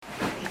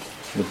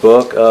The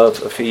book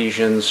of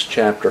Ephesians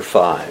chapter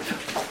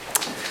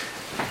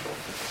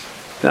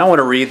 5. Now I want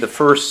to read the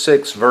first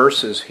 6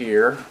 verses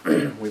here.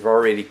 We've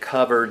already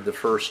covered the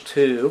first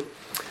 2,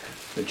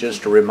 but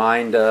just to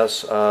remind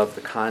us of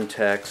the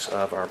context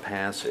of our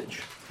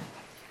passage.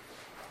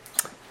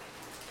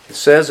 It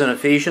says in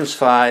Ephesians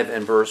 5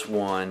 and verse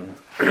 1,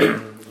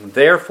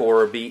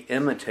 "Therefore be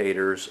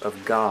imitators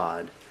of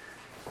God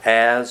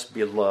as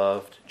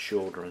beloved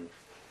children,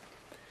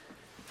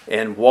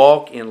 and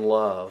walk in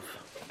love,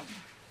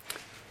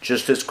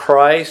 just as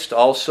Christ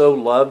also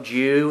loved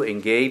you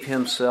and gave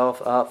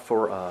himself up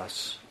for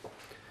us,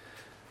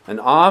 an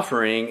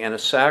offering and a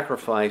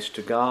sacrifice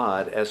to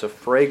God as a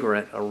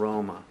fragrant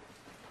aroma.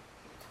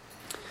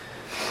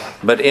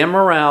 But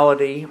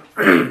immorality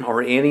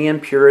or any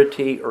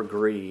impurity or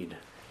greed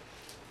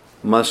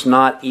must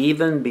not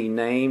even be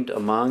named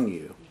among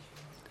you,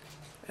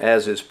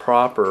 as is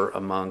proper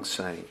among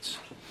saints.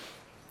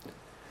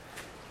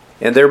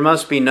 And there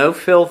must be no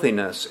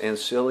filthiness and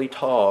silly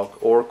talk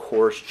or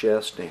coarse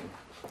jesting,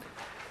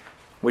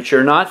 which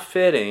are not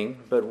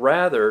fitting, but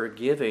rather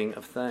giving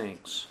of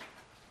thanks.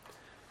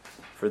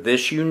 For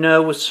this you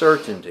know with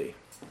certainty,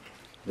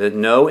 that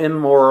no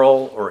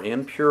immoral or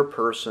impure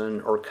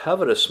person or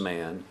covetous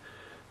man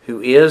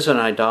who is an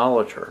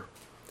idolater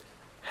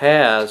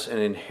has an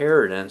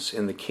inheritance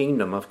in the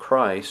kingdom of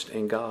Christ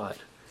and God.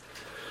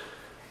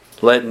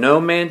 Let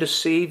no man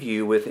deceive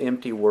you with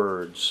empty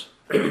words,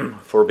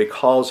 for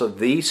because of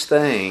these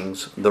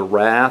things the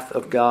wrath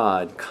of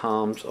God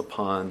comes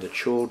upon the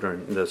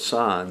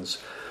sons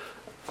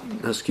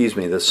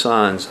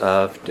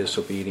of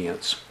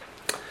disobedience."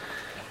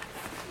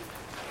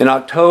 In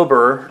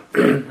October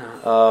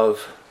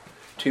of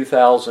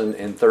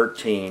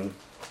 2013,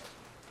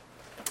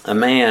 a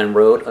man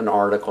wrote an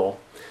article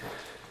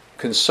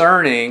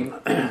concerning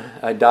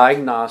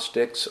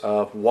diagnostics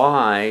of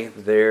why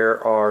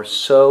there are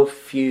so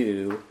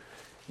few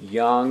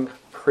young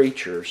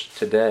preachers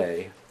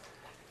today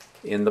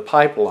in the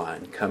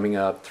pipeline coming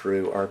up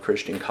through our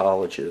Christian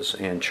colleges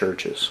and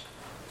churches.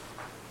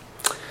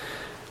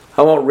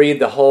 I won't read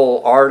the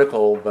whole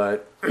article,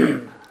 but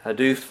I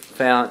do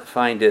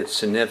find it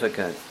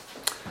significant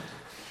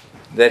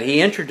that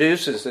he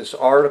introduces this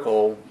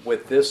article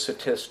with this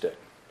statistic.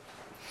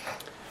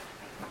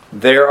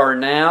 There are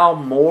now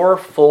more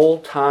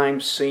full-time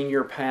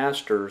senior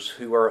pastors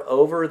who are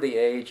over the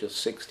age of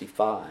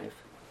 65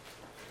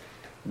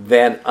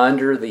 than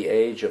under the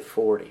age of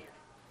 40.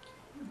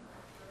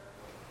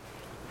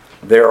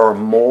 There are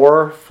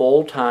more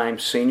full-time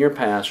senior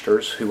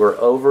pastors who are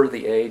over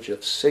the age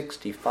of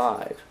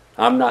 65.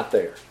 I'm not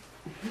there.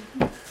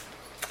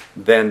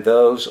 Than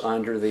those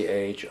under the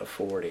age of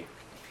 40.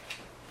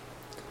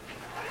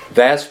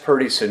 That's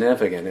pretty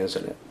significant,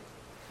 isn't it?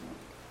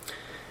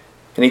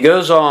 And he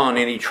goes on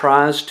and he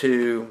tries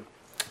to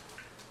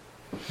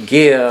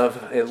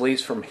give, at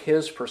least from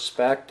his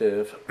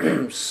perspective,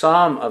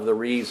 some of the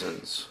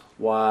reasons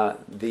why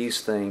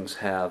these things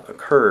have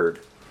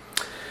occurred.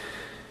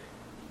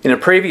 In a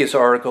previous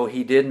article,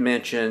 he did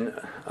mention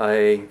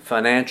a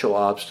financial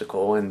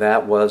obstacle, and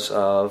that was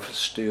of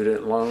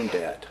student loan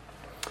debt.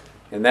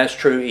 And that's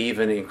true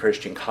even in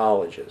Christian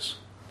colleges.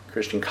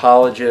 Christian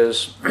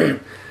colleges,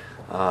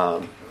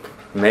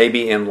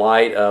 maybe in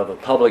light of a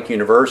public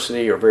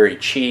university, are very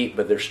cheap,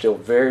 but they're still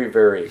very,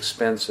 very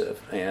expensive.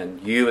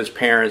 And you as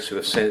parents who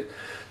have sent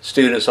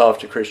students off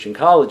to Christian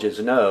colleges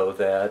know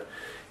that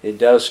it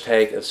does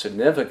take a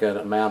significant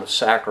amount of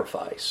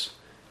sacrifice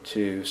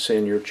to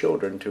send your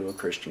children to a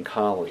Christian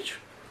college.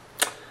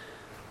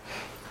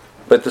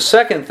 But the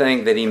second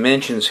thing that he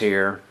mentions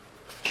here,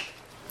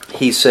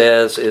 he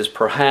says, is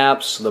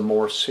perhaps the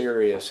more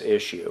serious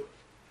issue.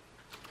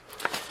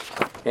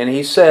 And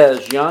he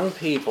says young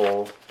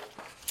people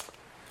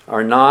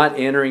are not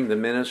entering the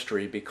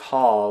ministry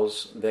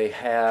because they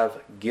have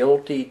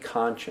guilty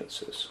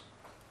consciences.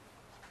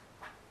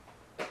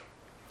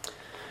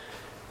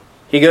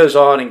 He goes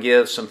on and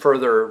gives some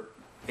further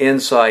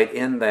insight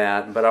in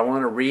that, but I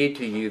want to read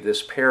to you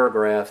this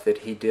paragraph that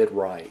he did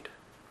write.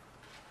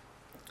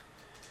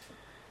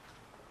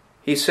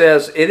 He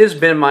says, "It has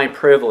been my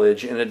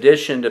privilege, in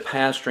addition to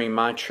pastoring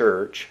my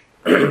church,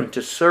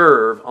 to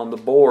serve on the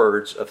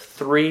boards of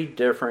 3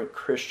 different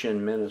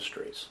Christian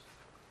ministries.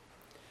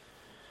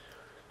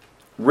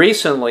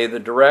 Recently, the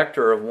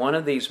director of one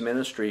of these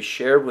ministries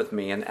shared with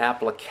me an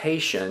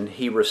application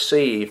he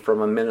received from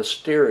a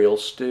ministerial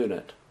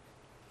student.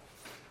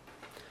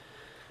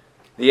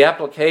 The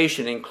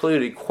application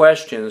included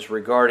questions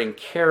regarding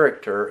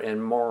character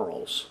and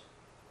morals.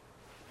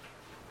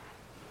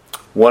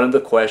 One of the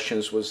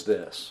questions was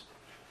this: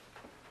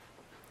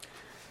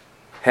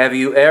 have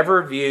you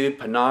ever viewed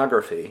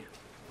pornography?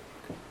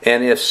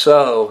 And if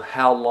so,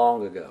 how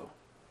long ago?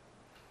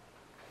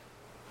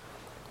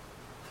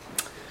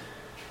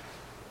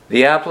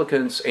 The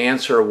applicant's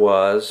answer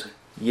was,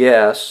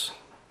 yes,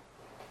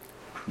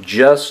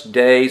 just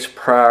days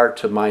prior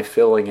to my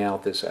filling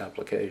out this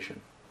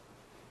application.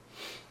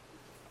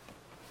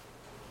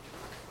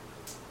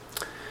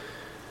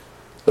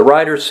 The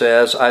writer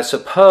says, I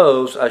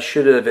suppose I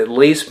should have at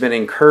least been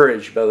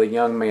encouraged by the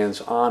young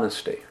man's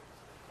honesty.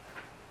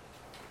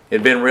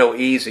 It'd been real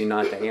easy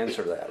not to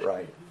answer that,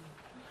 right?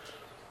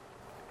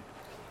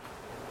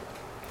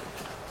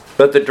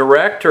 But the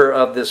director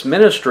of this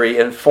ministry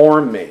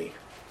informed me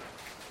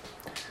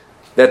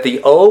that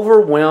the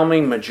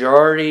overwhelming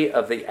majority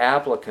of the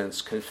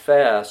applicants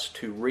confess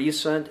to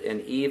recent and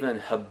even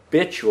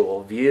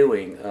habitual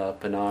viewing of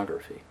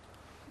pornography.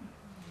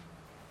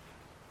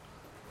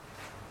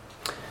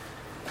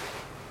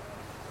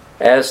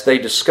 As they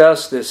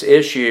discussed this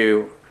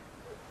issue,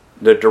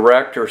 the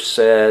director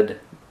said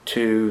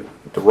to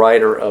the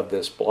writer of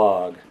this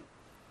blog,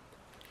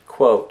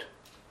 quote,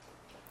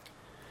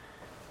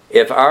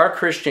 if our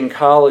Christian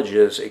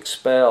colleges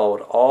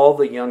expelled all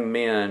the young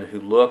men who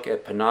look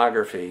at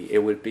pornography, it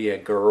would be a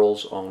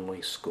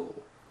girls-only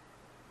school.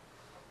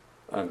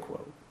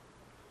 Unquote.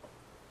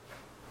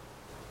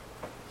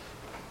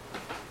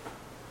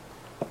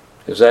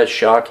 Is that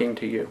shocking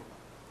to you?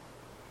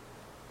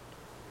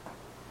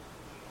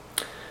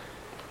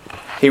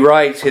 He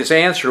writes, his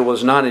answer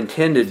was not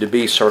intended to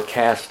be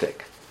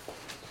sarcastic.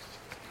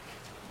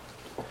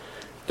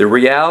 The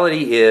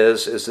reality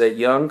is that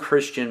young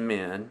Christian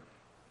men,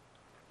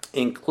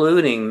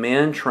 including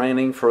men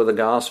training for the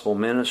gospel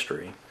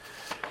ministry,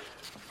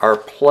 are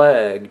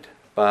plagued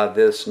by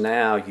this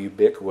now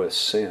ubiquitous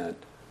sin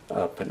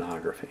of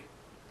pornography.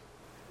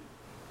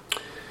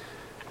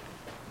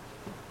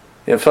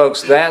 And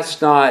folks,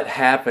 that's not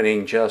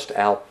happening just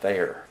out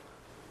there.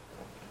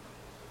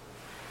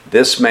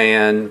 This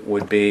man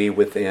would be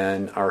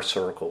within our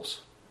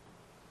circles.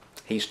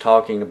 He's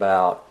talking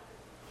about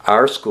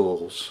our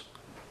schools,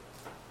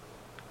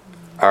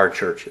 our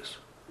churches.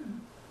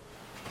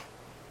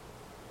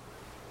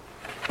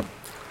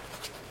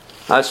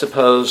 I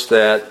suppose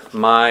that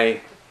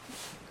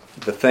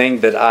the thing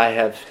that I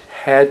have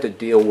had to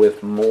deal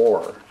with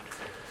more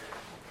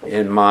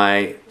in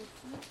my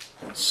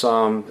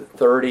some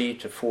 30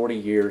 to 40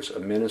 years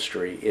of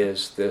ministry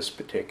is this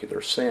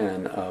particular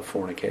sin of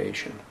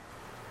fornication.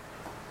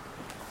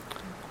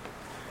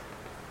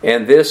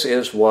 And this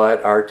is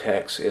what our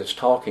text is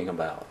talking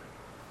about.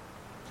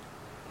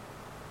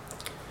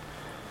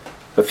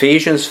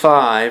 Ephesians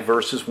 5,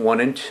 verses 1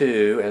 and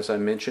 2, as I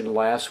mentioned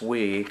last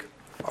week,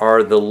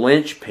 are the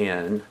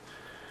linchpin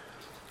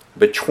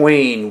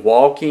between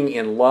walking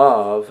in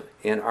love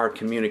in our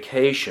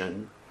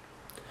communication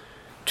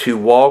to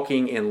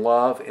walking in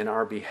love in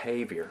our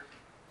behavior.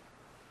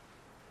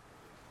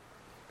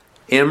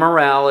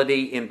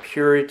 Immorality,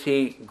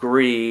 impurity,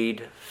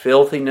 greed,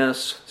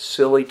 filthiness,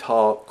 silly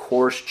talk,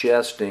 coarse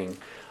jesting,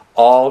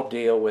 all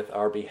deal with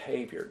our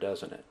behavior,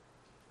 doesn't it?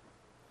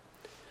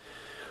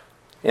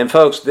 And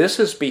folks, this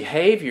is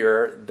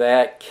behavior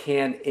that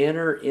can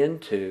enter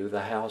into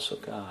the house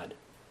of God.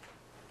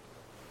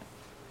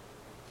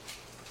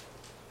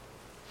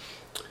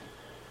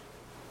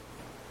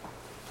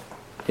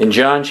 In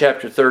John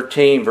chapter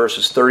 13,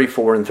 verses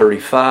 34 and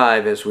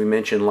 35, as we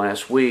mentioned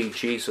last week,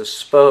 Jesus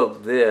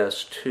spoke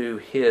this to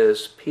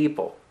his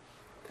people.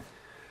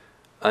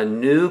 A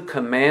new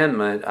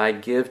commandment I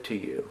give to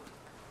you,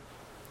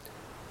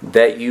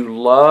 that you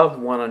love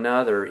one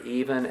another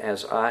even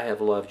as I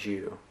have loved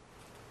you,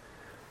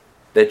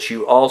 that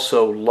you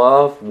also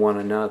love one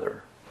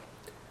another.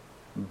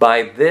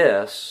 By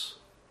this,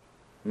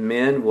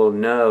 men will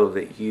know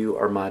that you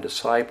are my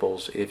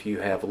disciples if you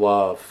have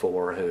love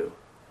for who?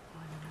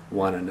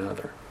 One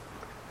another.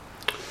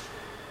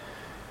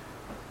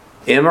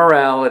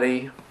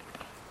 Immorality,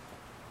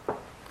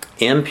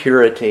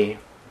 impurity,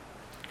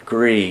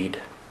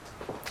 greed,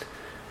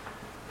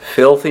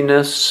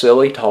 filthiness,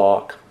 silly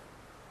talk,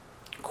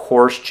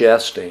 coarse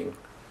jesting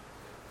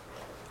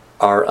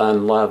are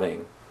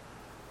unloving.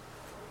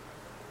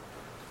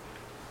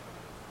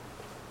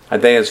 I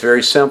think it's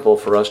very simple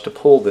for us to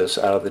pull this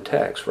out of the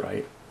text,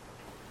 right?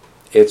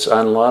 It's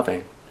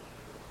unloving.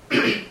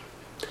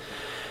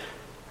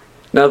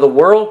 Now, the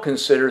world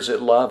considers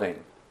it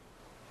loving.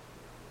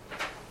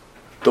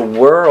 The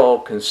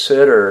world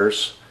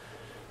considers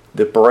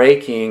the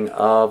breaking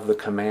of the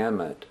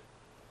commandment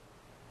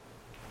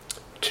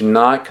to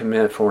not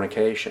commit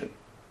fornication.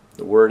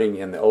 The wording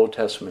in the Old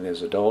Testament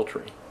is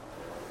adultery.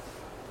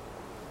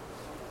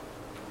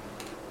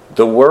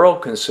 The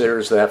world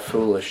considers that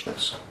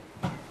foolishness.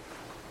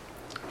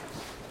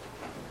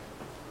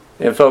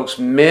 And folks,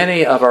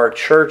 many of our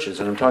churches,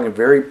 and I'm talking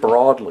very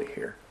broadly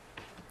here,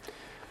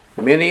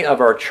 many of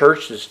our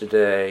churches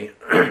today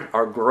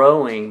are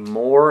growing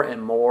more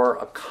and more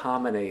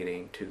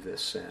accommodating to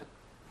this sin.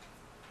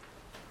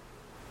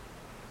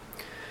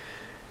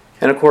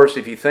 And of course,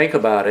 if you think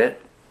about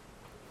it,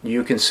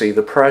 you can see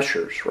the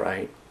pressures,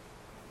 right?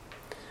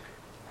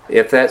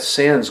 If that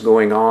sin's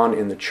going on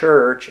in the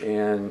church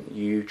and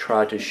you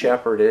try to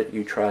shepherd it,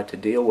 you try to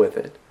deal with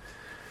it,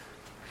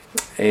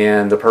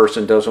 and the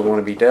person doesn't want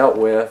to be dealt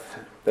with,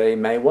 they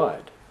may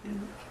what?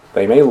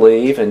 They may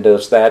leave, and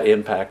does that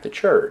impact the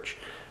church?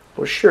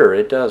 Well, sure,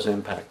 it does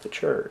impact the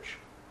church.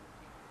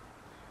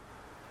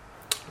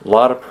 A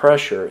lot of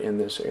pressure in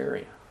this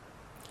area.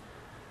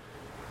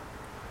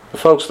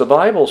 Folks, the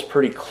Bible's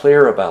pretty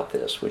clear about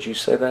this. Would you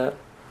say that?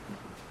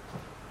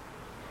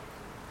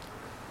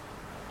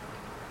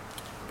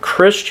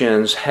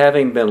 Christians,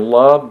 having been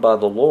loved by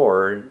the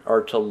Lord,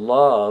 are to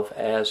love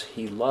as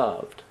He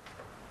loved.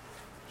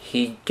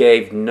 He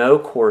gave no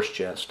coarse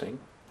jesting.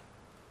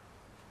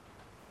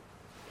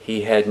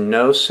 He had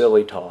no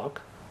silly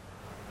talk.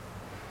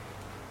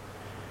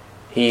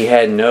 He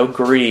had no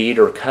greed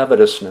or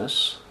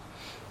covetousness.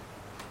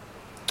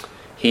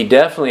 He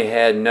definitely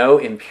had no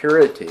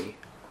impurity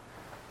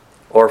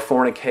or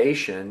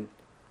fornication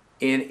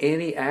in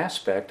any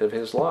aspect of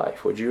his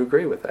life. Would you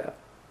agree with that?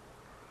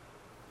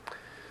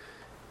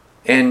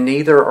 And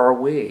neither are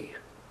we.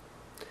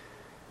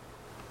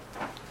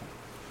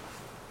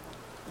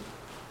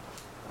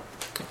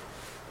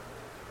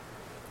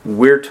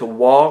 We're to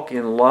walk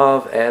in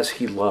love as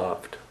He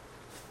loved.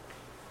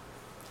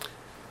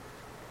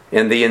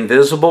 And the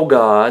invisible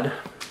God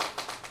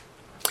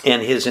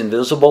and His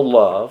invisible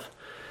love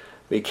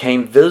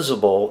became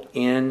visible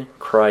in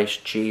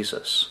Christ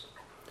Jesus.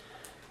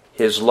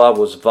 His love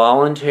was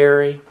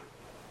voluntary.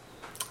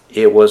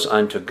 It was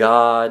unto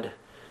God.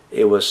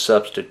 It was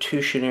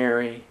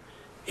substitutionary.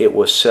 It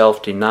was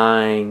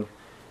self-denying.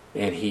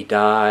 And He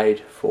died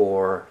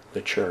for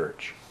the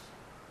church.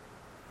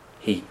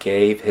 He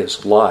gave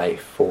His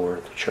life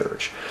for the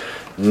church.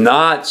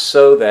 Not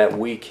so that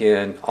we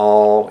can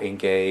all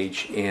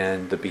engage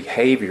in the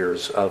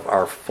behaviors of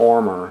our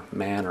former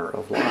manner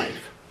of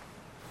life.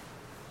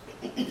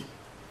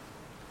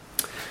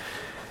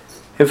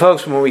 And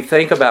folks, when we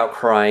think about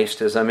Christ,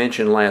 as I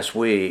mentioned last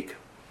week,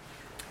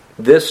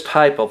 this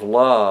type of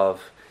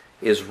love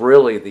is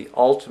really the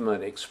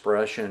ultimate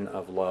expression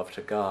of love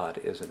to God,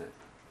 isn't it?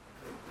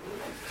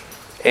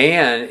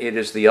 And it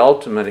is the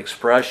ultimate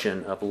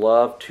expression of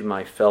love to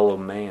my fellow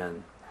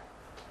man.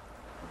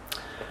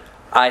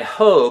 I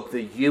hope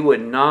that you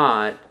would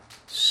not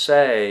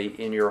say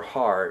in your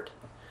heart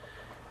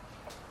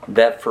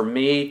that for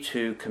me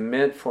to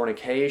commit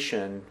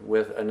fornication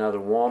with another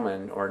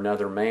woman or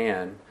another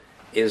man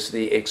is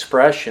the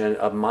expression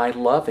of my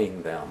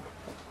loving them.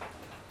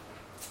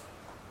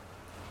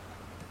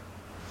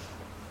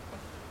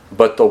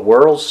 But the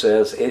world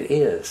says it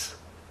is.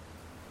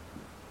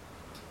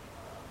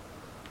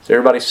 Does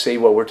everybody see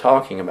what we're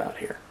talking about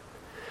here?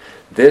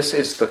 This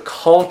is the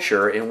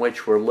culture in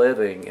which we're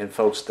living. And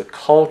folks, the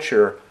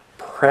culture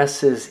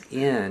presses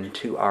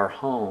into our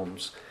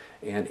homes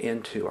and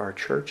into our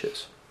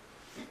churches.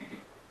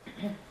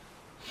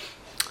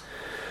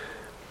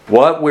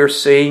 What we're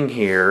seeing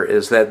here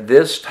is that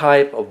this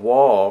type of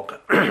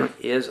walk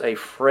is a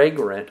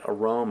fragrant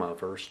aroma,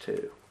 verse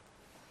 2,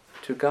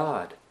 to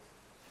God.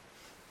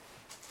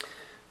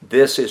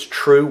 This is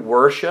true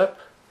worship.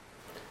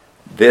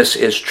 This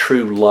is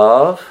true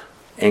love.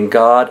 And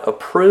God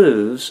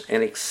approves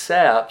and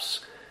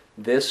accepts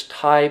this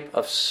type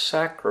of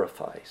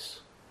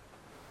sacrifice.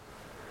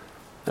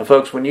 Now,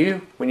 folks, when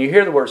you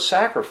hear the word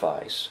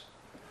sacrifice,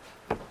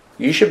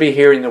 you should be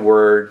hearing the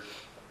word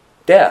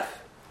death.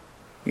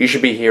 You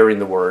should be hearing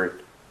the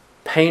word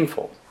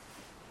painful.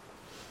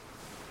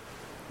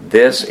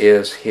 This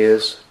is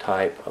His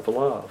type of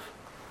love.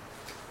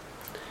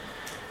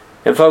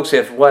 And folks,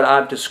 if what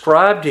I've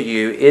described to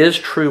you is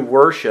true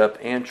worship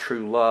and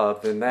true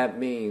love, then that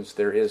means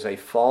there is a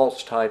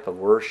false type of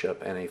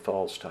worship and a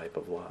false type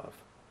of love.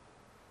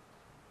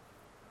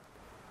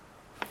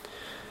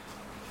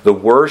 The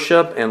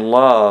worship and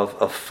love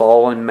of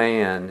fallen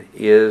man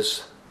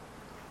is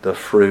the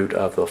fruit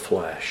of the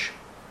flesh.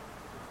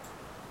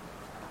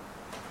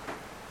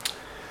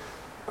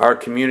 Our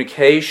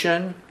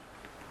communication,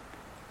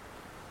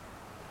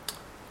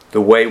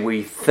 the way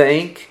we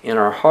think in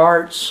our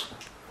hearts,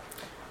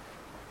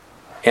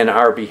 and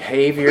our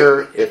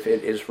behavior, if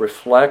it is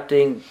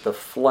reflecting the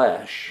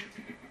flesh,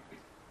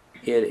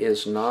 it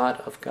is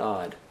not of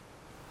God.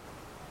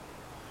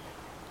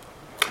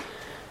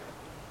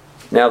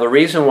 Now, the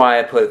reason why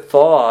I put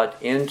thought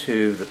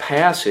into the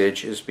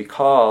passage is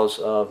because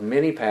of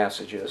many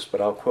passages,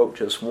 but I'll quote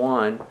just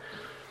one.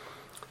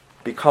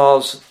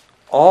 Because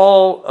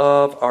all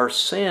of our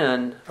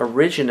sin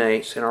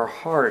originates in our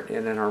heart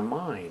and in our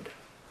mind.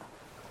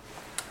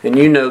 And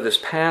you know this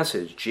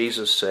passage.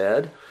 Jesus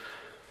said,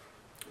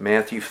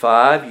 Matthew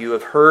 5, "You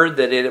have heard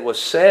that it was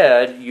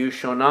said, 'You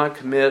shall not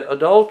commit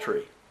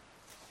adultery.'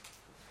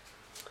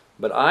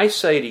 But I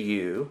say to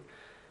you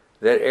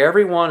that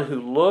everyone who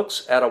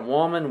looks at a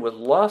woman with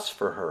lust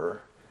for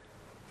her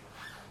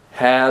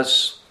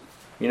has,"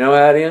 you know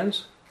how it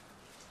ends?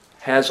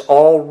 "Has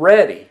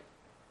already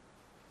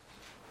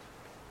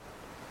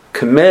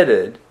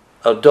committed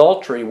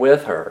adultery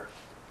with her."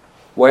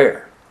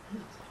 Where?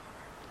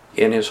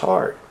 In his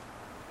heart.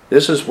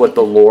 This is what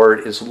the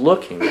Lord is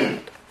looking at.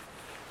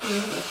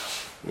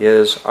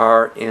 Is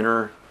our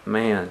inner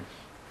man.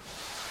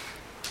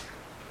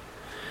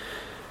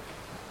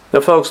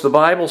 Now, folks, the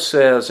Bible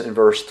says in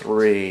verse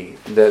 3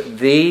 that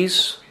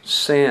these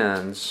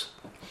sins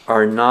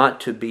are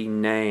not to be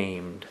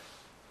named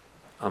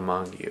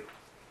among you.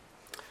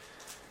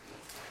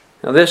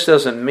 Now, this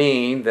doesn't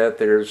mean that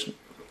there's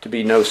to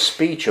be no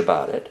speech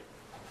about it.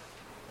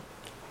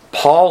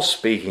 Paul's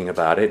speaking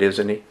about it,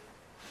 isn't he?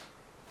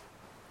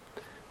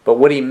 But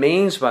what he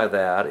means by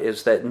that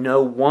is that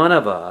no one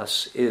of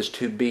us is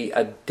to be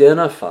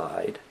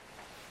identified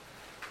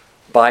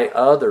by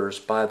others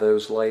by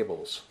those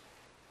labels.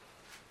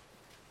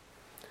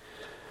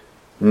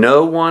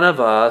 No one of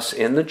us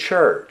in the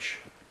church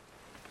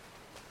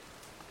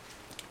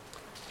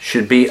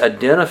should be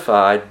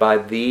identified by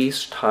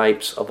these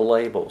types of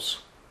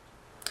labels.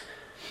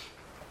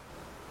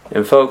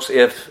 And folks,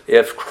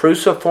 if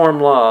cruciform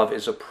love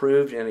is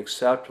approved and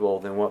acceptable,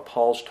 then what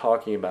Paul's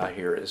talking about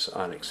here is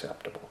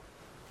unacceptable.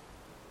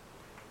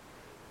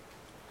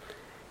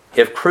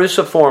 If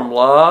cruciform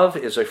love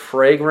is a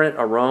fragrant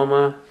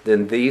aroma,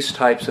 then these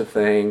types of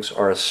things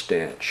are a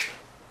stench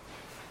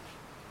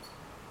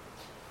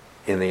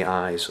in the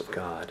eyes of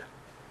God.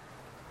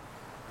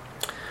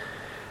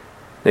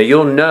 Now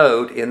you'll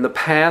note in the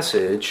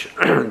passage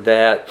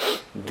that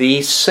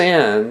these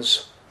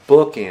sins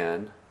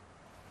bookend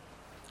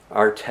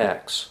our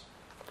text.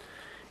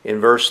 In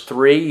verse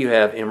 3 you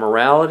have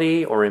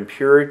immorality or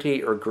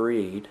impurity or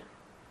greed.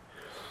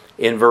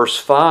 In verse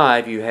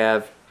 5 you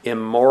have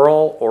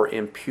immoral or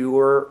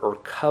impure or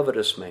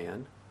covetous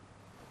man.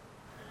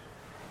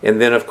 And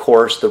then of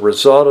course the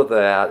result of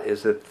that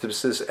is that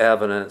this is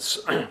evidence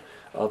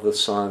of the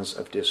sons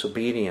of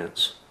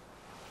disobedience.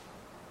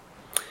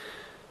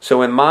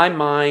 So in my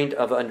mind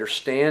of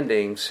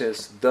understanding,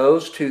 since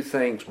those two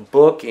things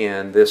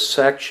bookend this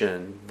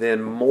section,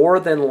 then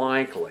more than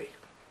likely,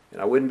 and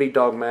I wouldn't be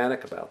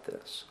dogmatic about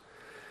this,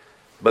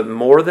 but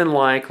more than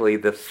likely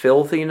the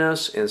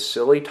filthiness and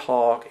silly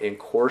talk and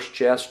coarse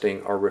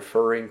jesting are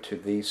referring to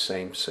these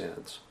same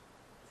sins.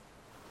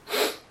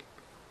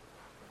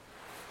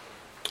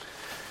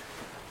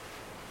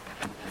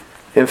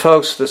 And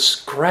folks,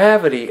 the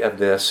gravity of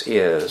this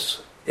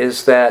is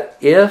that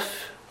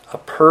if a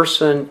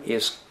person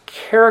is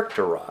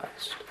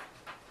characterized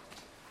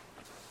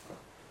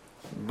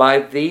by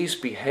these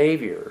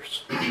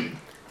behaviors,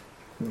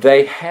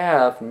 they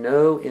have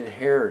no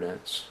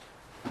inheritance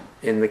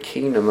in the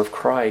kingdom of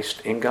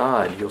Christ and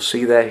God. You'll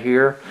see that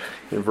here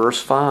in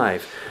verse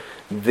 5.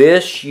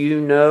 This you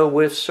know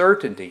with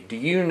certainty. Do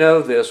you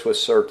know this with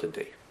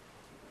certainty?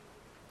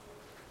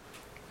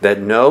 That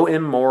no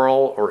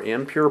immoral or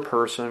impure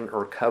person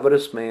or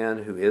covetous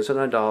man who is an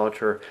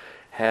idolater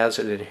has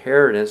an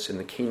inheritance in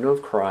the kingdom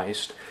of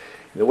Christ.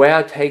 And the way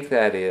I take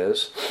that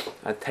is,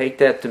 I take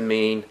that to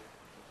mean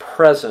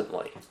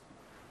presently.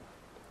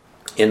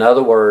 In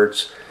other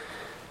words,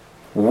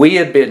 we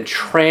have been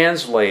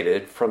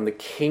translated from the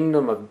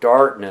kingdom of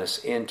darkness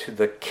into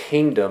the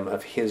kingdom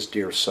of His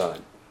dear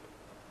Son.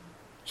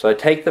 So I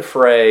take the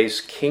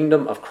phrase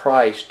kingdom of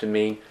Christ to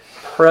mean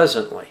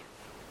presently.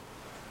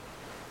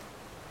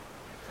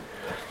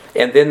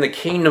 And then the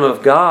kingdom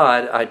of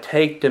God I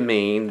take to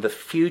mean the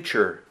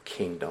future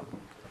kingdom.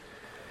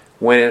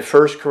 When in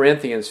 1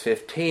 Corinthians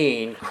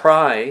 15,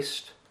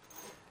 Christ,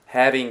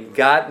 having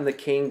gotten the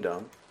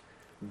kingdom,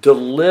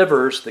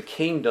 delivers the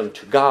kingdom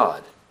to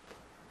God.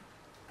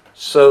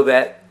 So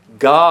that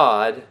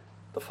God,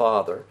 the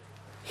Father,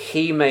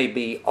 He may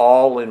be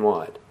all in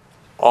what?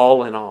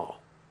 All in all.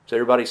 Does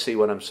everybody see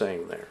what I'm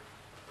saying there?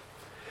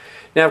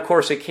 Now, of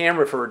course, it can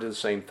refer to the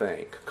same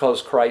thing,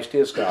 because Christ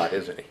is God,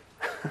 isn't He?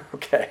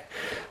 Okay.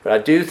 But I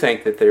do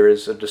think that there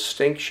is a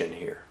distinction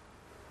here.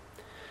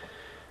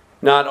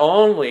 Not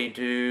only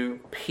do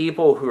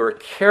people who are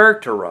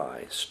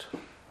characterized,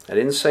 I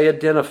didn't say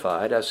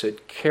identified, I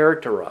said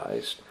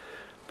characterized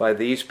by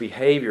these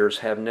behaviors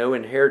have no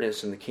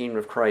inheritance in the kingdom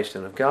of Christ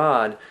and of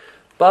God,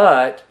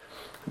 but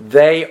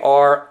they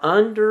are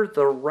under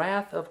the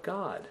wrath of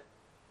God.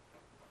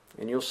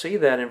 And you'll see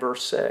that in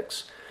verse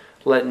 6.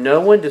 Let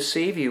no one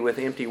deceive you with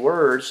empty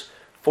words,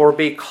 for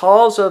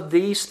because of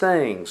these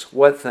things,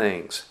 what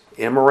things?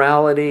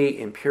 Immorality,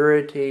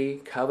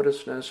 impurity,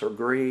 covetousness, or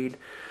greed.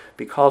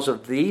 Because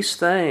of these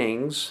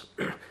things,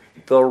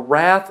 the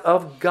wrath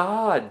of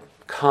God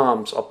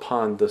comes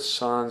upon the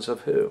sons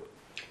of who?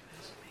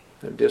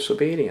 Of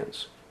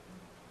disobedience.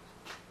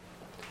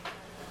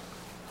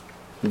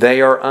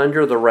 They are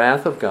under the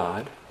wrath of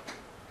God,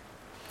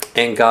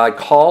 and God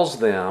calls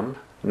them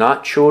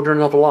not children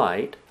of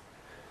light,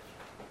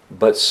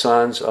 but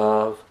sons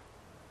of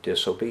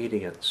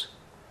disobedience.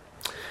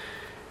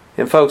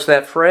 And folks,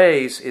 that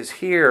phrase is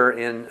here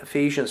in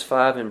Ephesians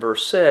 5 and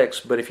verse 6,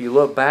 but if you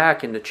look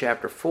back into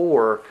chapter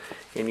 4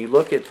 and you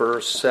look at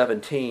verse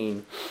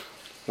 17,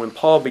 when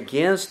Paul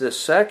begins this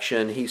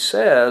section, he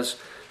says,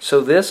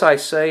 So this I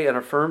say and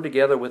affirm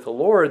together with the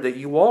Lord, that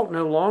you walk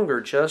no longer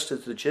just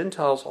as the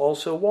Gentiles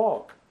also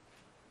walk,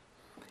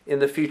 in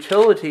the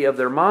futility of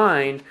their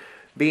mind,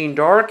 being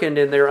darkened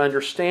in their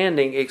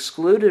understanding,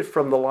 excluded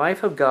from the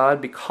life of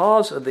God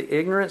because of the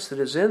ignorance that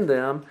is in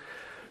them,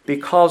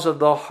 because of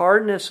the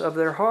hardness of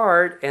their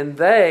heart, and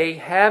they,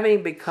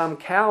 having become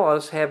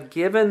callous, have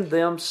given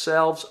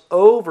themselves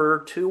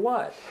over to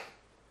what?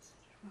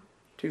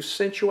 To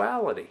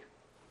sensuality.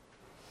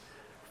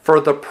 For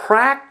the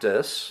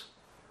practice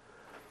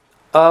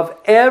of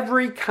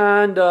every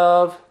kind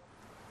of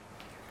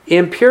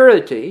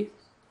impurity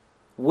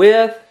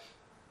with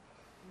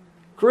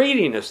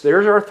greediness.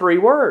 There's our three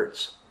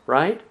words,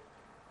 right?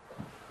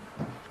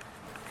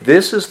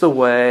 This is the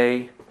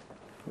way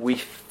we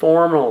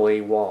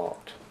formerly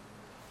walked.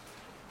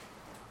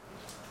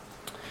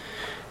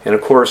 And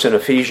of course, in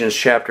Ephesians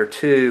chapter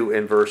 2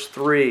 and verse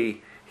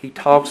 3, he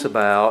talks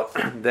about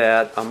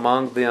that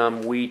among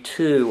them we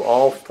too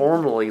all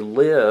formerly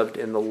lived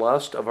in the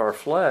lust of our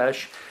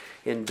flesh,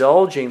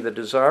 indulging the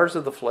desires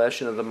of the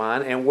flesh and of the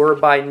mind, and were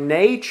by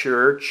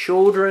nature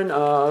children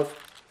of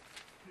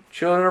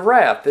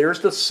wrath.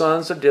 There's the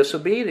sons of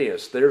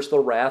disobedience. There's the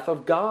wrath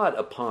of God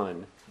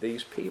upon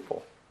these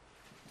people.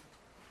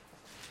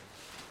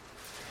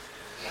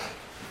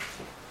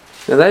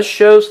 Now that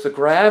shows the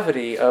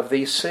gravity of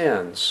these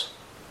sins.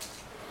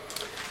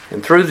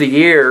 And through the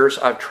years,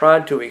 I've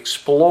tried to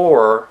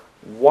explore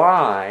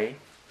why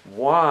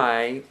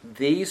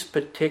these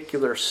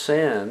particular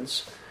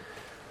sins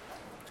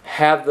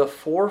have the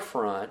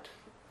forefront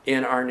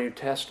in our New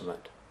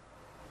Testament.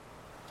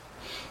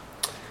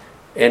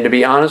 And to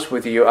be honest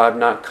with you, I've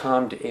not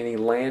come to any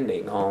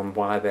landing on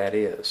why that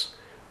is.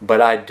 But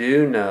I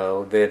do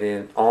know that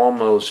in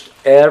almost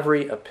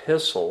every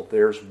epistle,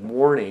 there's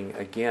warning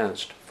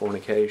against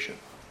fornication.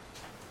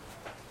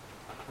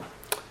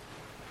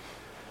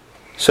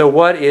 So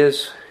what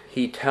is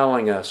he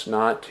telling us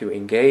not to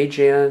engage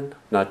in,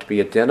 not to be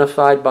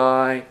identified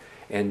by,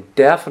 and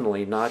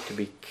definitely not to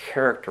be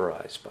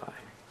characterized by?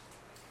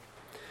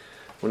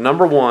 Well,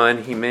 number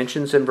one, he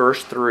mentions in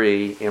verse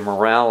 3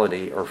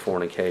 immorality or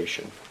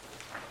fornication.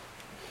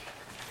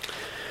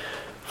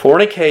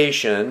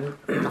 Fornication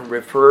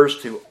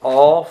refers to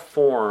all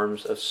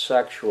forms of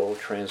sexual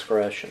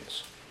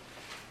transgressions.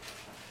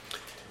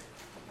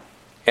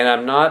 And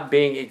I'm not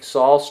being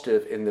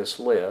exhaustive in this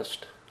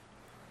list,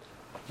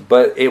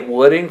 but it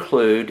would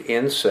include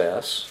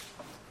incest.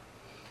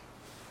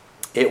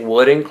 It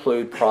would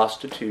include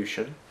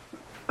prostitution.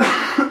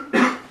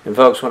 And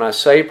folks, when I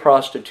say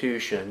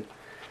prostitution,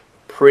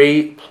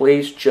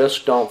 please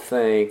just don't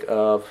think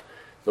of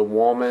the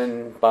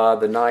woman by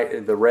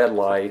the red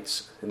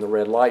lights in the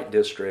red light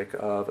district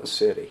of a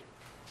city.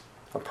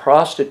 A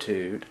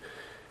prostitute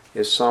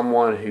is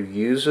someone who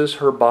uses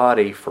her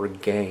body for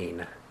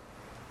gain.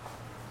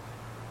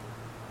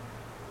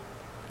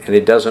 And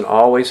it doesn't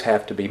always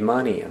have to be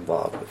money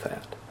involved with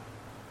that.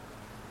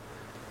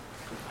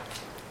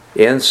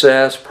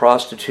 Incest,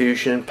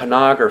 prostitution,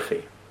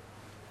 pornography.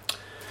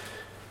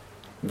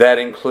 That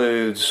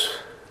includes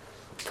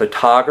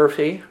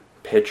photography,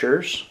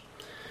 pictures.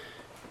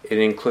 It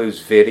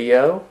includes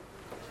video.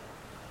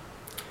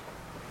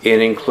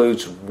 It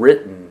includes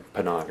written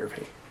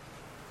pornography.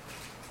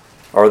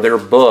 Are there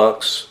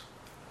books,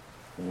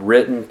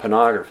 written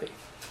pornography?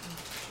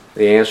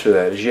 The answer to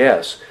that is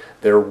yes.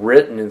 They're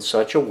written in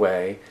such a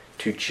way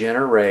to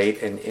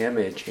generate an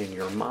image in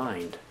your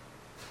mind.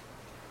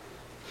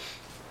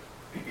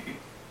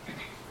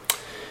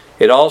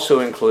 It also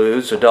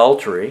includes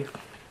adultery,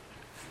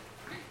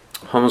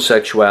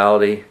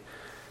 homosexuality,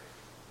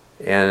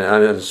 and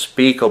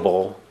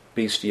unspeakable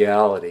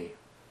bestiality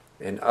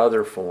and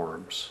other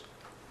forms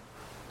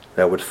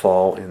that would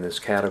fall in this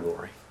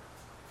category.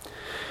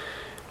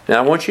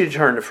 Now I want you to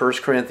turn to 1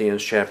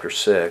 Corinthians chapter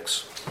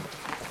 6.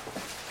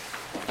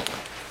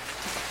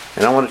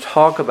 And I want to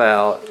talk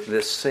about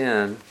this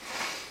sin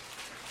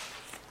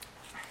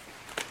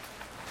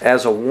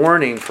as a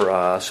warning for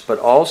us, but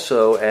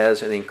also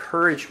as an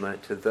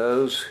encouragement to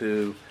those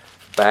who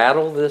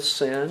battle this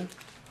sin.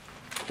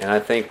 And I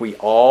think we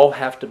all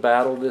have to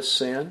battle this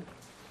sin,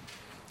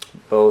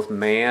 both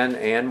man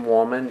and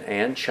woman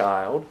and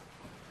child,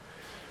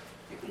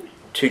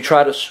 to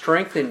try to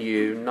strengthen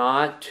you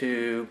not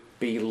to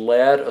be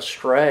led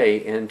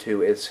astray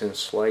into its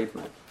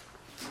enslavement.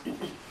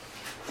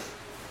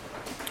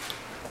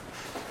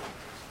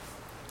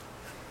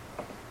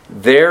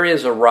 There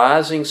is a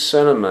rising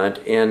sentiment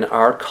in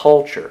our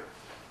culture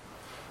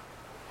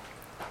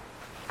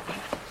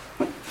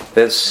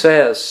that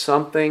says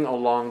something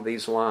along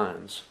these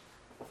lines.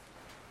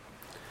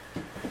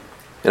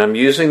 And I'm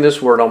using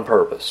this word on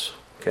purpose.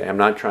 Okay, I'm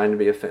not trying to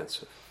be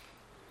offensive.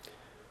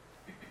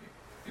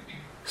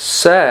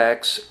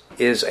 Sex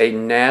is a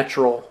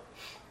natural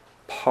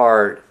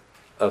part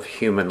of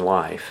human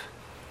life.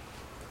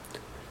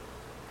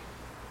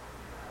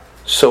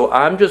 So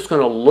I'm just going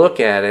to look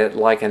at it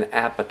like an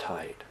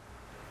appetite.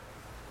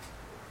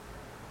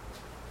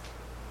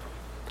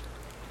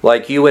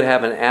 Like you would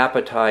have an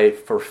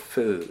appetite for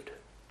food.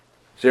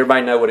 Does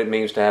everybody know what it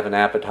means to have an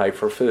appetite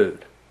for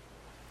food?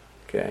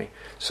 Okay.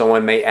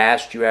 Someone may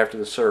ask you after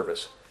the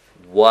service,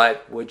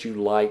 what would you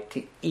like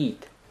to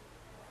eat?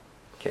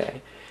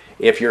 Okay.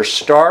 If you're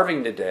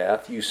starving to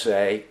death, you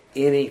say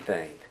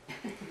anything.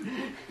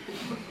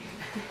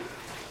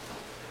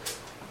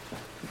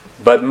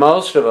 But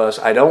most of us,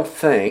 I don't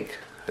think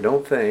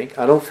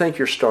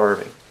you're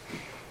starving.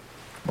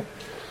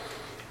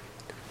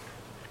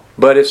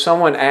 But if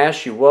someone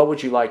asks you, what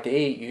would you like to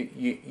eat?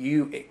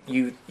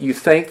 You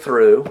think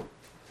through,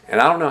 and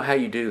I don't know how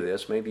you do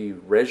this, maybe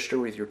you register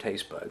with your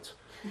taste buds,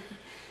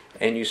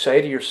 and you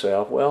say to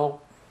yourself,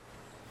 well,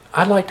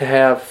 I'd like to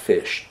have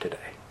fish today.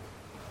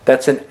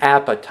 That's an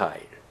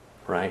appetite,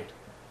 right?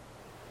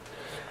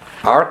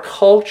 Our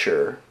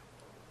culture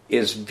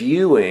is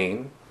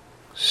viewing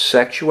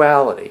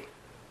sexuality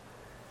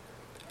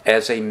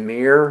as a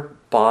mere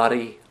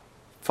body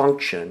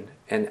function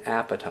and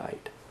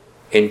appetite.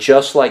 And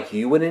just like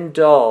you would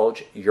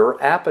indulge your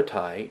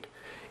appetite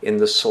in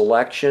the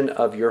selection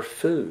of your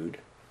food,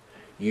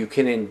 you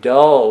can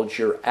indulge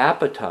your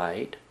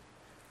appetite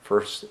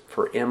for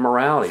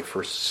immorality,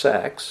 for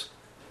sex,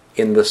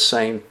 in the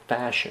same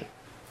fashion.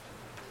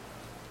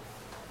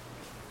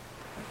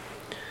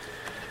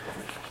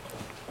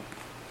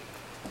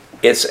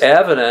 It's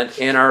evident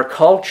in our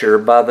culture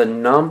by the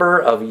number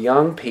of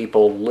young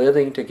people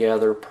living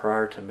together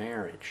prior to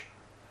marriage.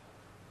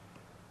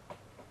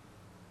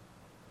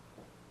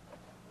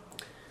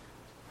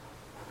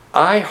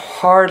 I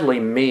hardly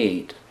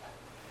meet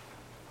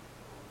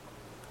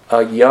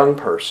a young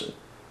person,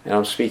 and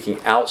I'm speaking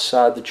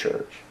outside the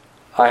church,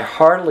 I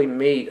hardly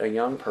meet a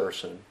young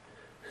person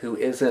who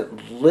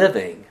isn't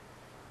living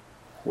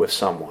with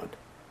someone.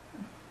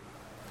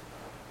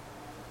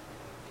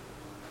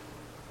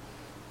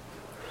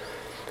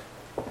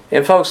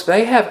 And folks,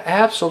 they have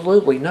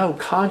absolutely no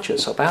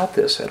conscience about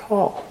this at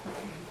all.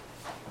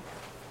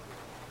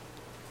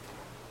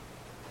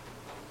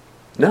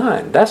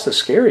 None. That's the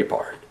scary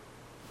part.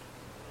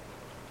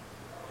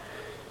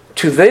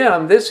 To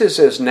them, this is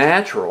as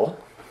natural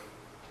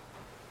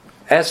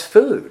as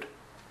food.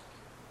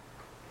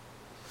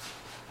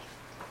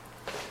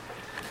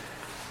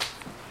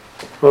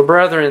 Well,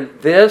 brethren,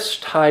 this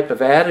type of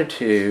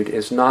attitude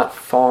is not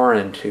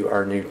foreign to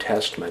our New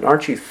Testament.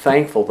 Aren't you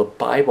thankful the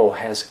Bible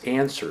has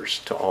answers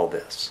to all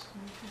this?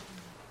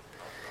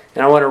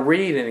 And I want to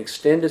read an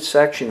extended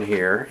section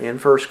here in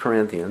 1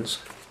 Corinthians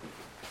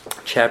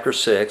chapter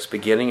 6,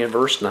 beginning in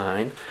verse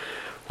 9,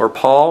 where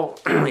Paul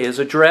is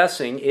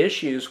addressing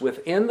issues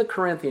within the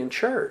Corinthian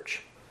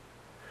church.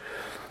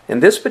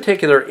 And this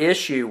particular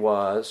issue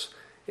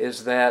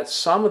is that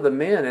some of the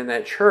men in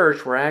that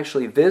church were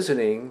actually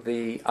visiting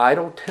the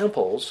idol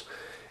temples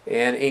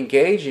and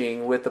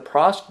engaging with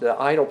the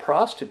idol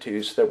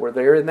prostitutes that were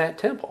there in that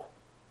temple.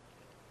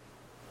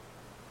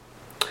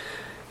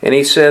 And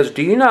he says,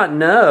 "Do you not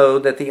know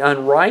that the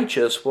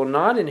unrighteous will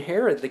not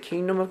inherit the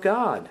kingdom of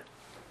God?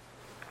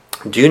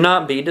 Do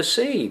not be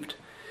deceived.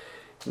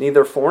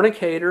 Neither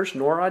fornicators,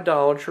 nor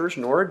idolaters,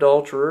 nor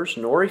adulterers,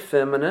 nor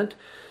effeminate,"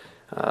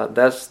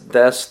 that's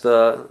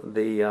the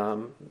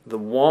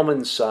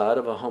woman side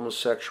of a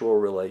homosexual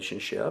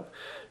relationship,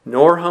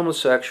 "nor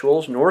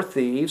homosexuals, nor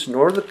thieves,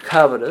 nor the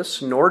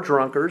covetous, nor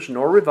drunkards,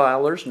 nor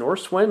revilers, nor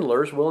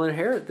swindlers will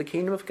inherit the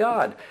kingdom of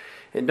God."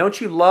 And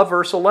don't you love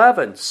verse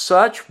 11?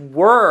 Such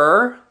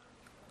were,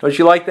 don't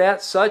you like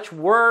that? Such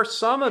were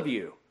some of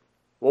you.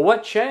 Well,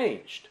 what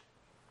changed?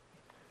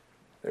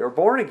 They were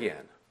born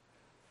again.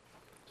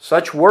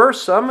 Such were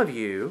some of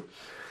you,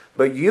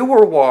 but you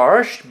were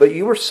washed, but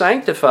you were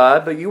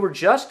sanctified, but you were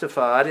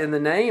justified in the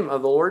name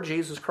of the Lord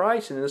Jesus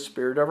Christ and in the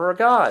Spirit of our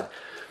God.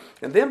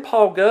 And then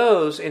Paul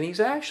goes, and he's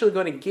actually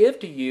going to give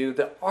to you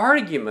the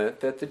argument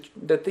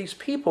that these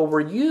people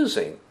were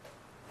using.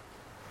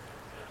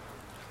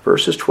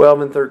 Verses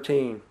 12 and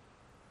 13.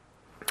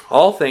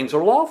 All things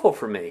are lawful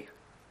for me.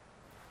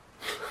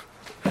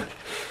 I'm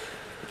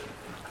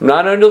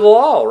not under the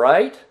law,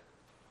 right?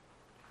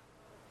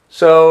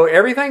 So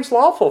everything's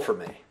lawful for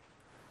me.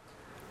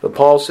 But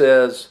Paul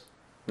says,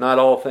 not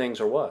all things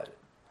are what?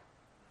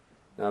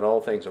 Not all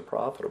things are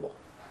profitable.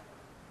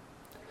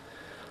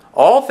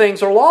 All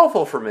things are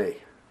lawful for me.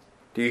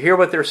 Do you hear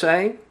what they're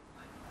saying?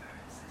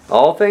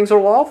 All things are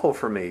lawful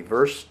for me.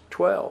 Verse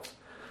 12.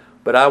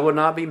 But I will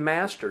not be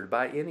mastered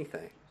by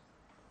anything.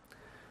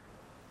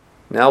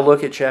 Now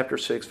look at chapter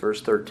 6,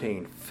 verse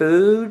 13.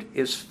 Food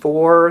is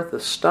for the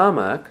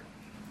stomach,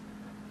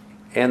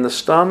 and the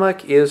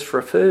stomach is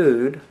for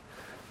food,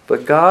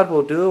 but God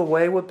will do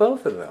away with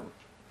both of them.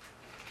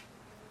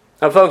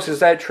 Now, folks, is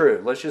that true?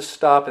 Let's just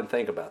stop and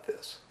think about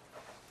this.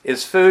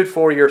 Is food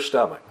for your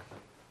stomach?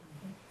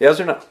 Yes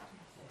or no?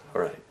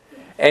 All right.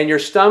 And your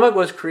stomach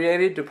was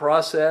created to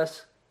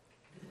process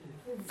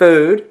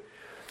food.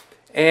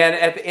 And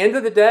at the end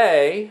of the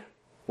day,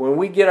 when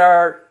we get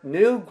our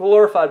new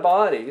glorified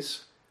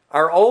bodies,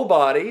 our old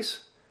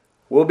bodies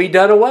will be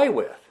done away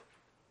with.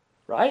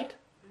 Right?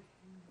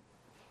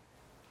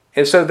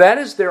 And so that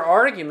is their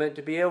argument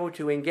to be able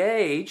to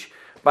engage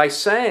by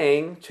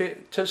saying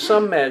to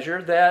some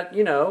measure that,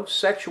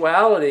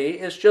 sexuality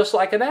is just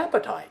like an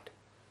appetite.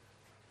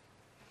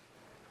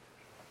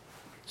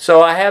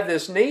 So I have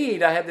this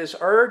need, I have this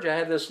urge, I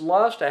have this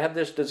lust, I have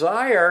this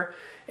desire,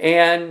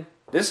 and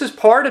this is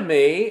part of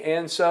me,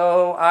 and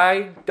so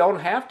I don't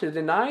have to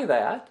deny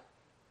that.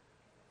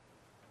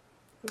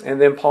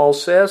 And then Paul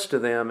says to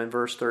them in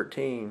verse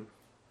 13,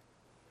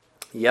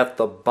 "Yet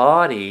the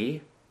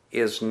body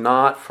is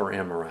not for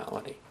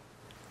immorality."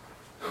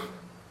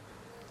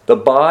 The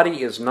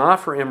body is not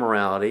for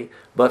immorality,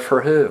 but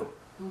for who?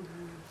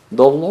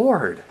 The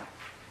Lord.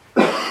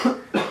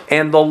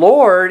 And the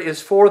Lord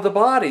is for the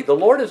body. The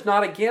Lord is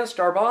not against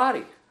our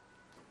body.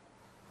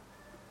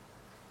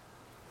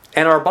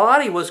 And our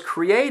body was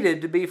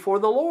created to be for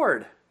the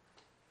Lord.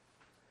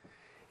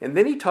 And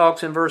then he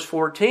talks in verse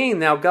 14,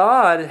 now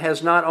God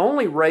has not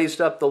only raised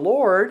up the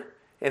Lord,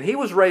 and he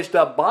was raised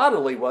up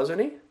bodily,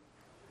 wasn't he?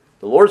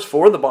 The Lord's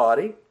for the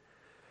body.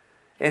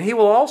 And he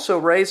will also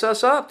raise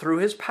us up through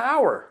his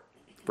power.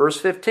 Verse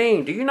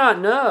 15, do you not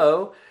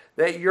know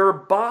that your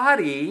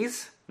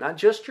bodies, not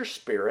just your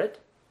spirit,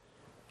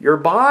 your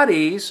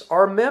bodies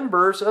are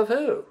members of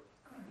who?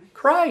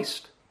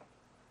 Christ.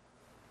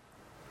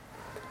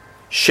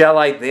 Shall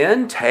I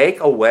then take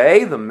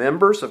away the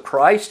members of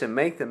Christ and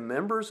make them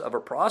members of a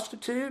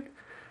prostitute?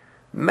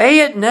 May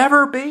it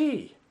never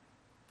be.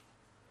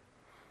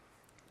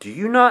 Do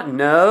you not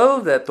know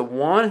that the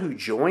one who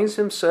joins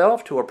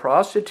himself to a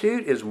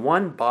prostitute is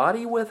one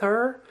body with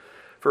her?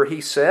 For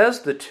he says,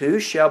 the two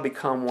shall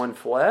become one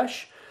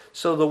flesh.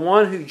 So the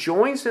one who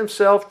joins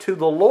himself to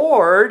the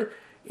Lord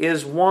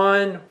is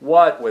one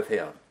what with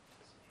him?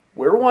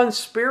 We're one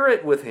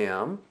spirit with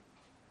him.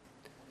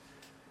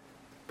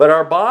 But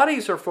our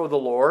bodies are for the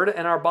Lord,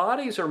 and our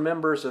bodies are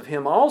members of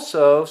him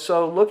also.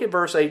 So look at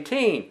verse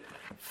 18.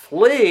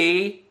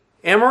 Flee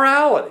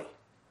immorality.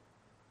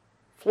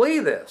 Flee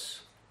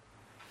this.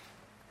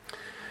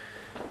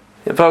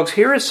 And folks,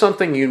 here is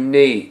something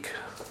unique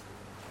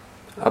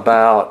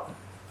about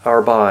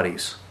our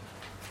bodies.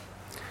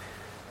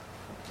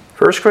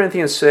 1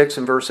 Corinthians 6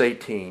 and verse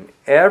 18.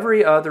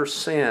 Every other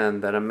sin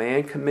that a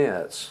man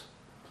commits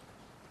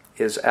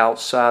is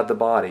outside the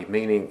body,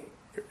 meaning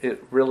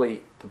the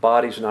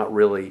body's not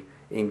really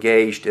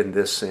engaged in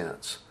this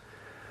sense.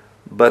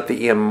 But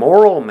the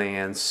immoral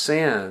man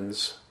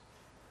sins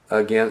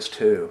against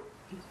who?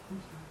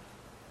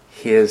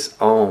 His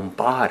own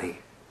body.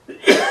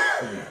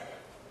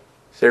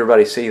 Does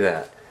everybody see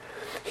that?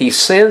 He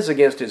sins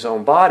against his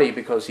own body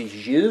because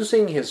he's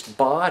using his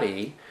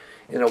body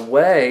in a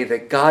way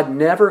that God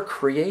never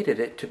created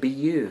it to be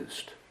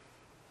used.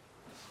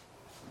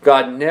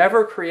 God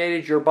never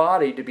created your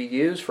body to be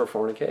used for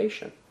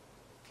fornication.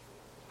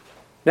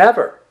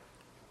 Never.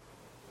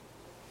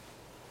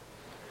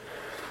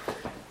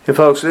 And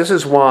folks, this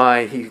is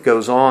why he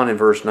goes on in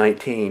verse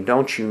 19.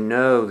 Don't you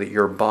know that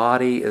your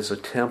body is a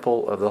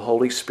temple of the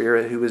Holy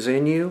Spirit who is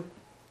in you,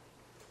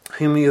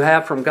 whom you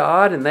have from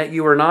God, and that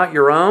you are not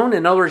your own?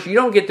 In other words, you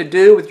don't get to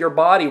do with your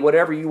body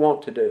whatever you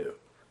want to do.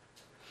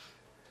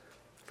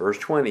 Verse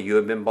 20, you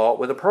have been bought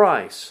with a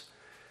price.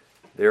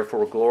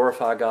 Therefore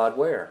glorify God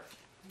where?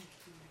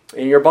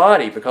 In your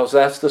body, because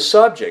that's the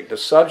subject. The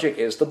subject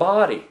is the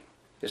body.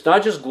 It's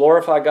not just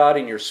glorify God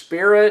in your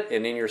spirit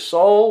and in your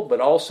soul,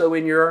 but also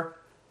in your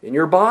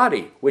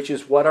body, which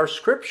is what our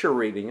scripture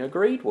reading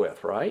agreed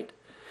with, right?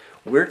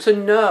 We're to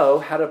know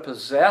how to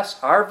possess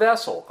our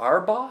vessel,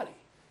 our body.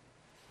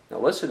 Now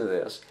listen to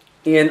this.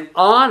 In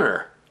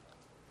honor.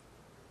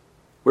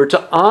 We're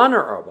to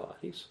honor our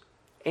bodies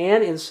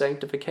and in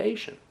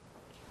sanctification.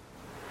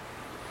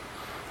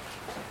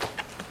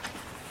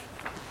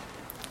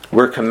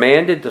 We're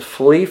commanded to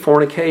flee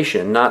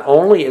fornication. Not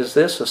only is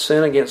this a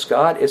sin against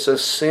God, it's a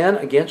sin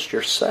against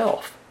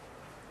yourself.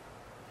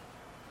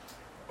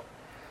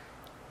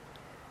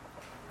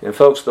 And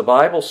folks, the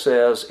Bible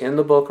says in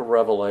the book of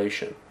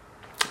Revelation,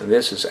 and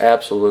this is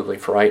absolutely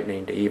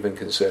frightening to even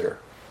consider,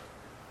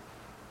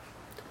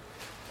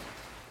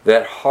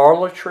 that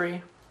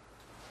harlotry,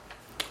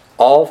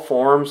 all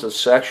forms of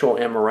sexual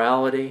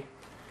immorality,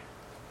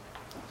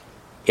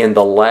 in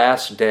the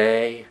last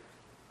day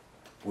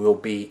will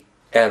be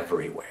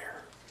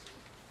everywhere.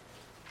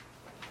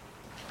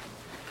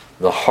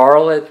 The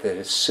harlot that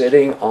is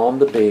sitting on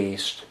the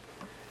beast,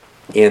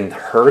 in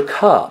her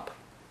cup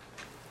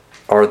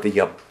are the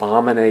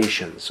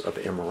abominations of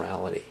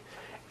immorality,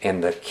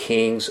 and the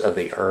kings of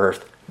the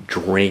earth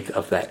drink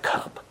of that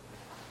cup.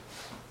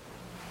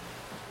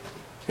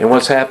 And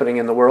what's happening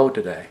in the world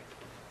today?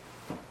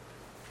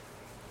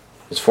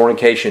 Is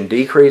fornication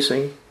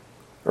decreasing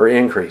or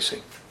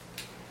increasing?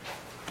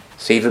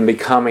 It's even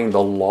becoming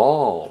the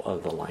law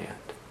of the land.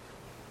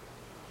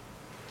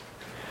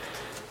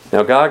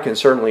 Now God can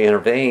certainly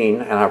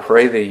intervene, and I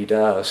pray that He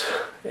does,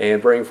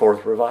 and bring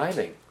forth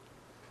reviving.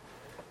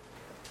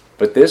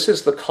 But this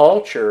is the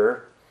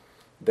culture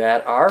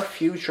that our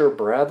future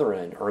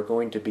brethren are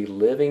going to be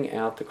living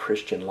out the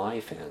Christian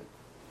life in.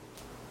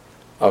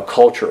 A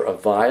culture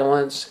of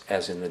violence,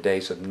 as in the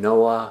days of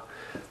Noah,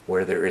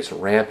 where there is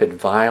rampant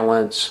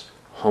violence,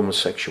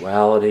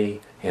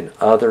 homosexuality, and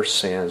other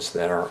sins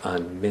that are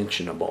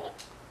unmentionable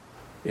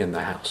in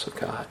the house of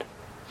God.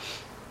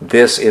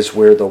 This is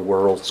where the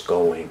world's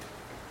going.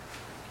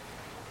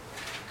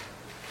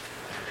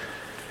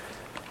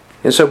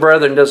 And so,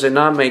 brethren, does it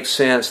not make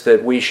sense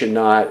that we should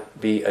not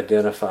be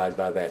identified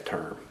by that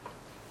term?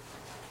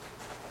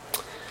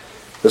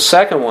 The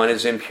second one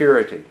is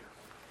impurity.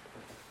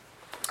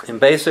 And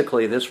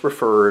basically this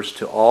refers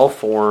to all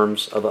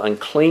forms of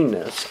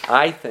uncleanness,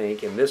 I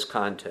think, in this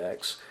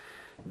context,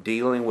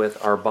 dealing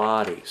with our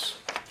bodies.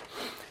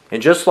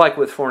 And just like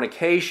with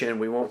fornication,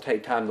 we won't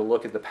take time to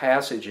look at the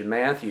passage in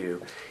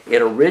Matthew,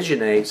 it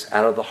originates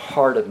out of the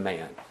heart of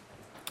man.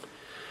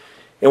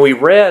 And we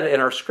read in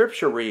our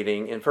scripture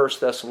reading in 1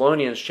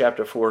 Thessalonians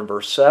chapter 4 and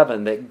verse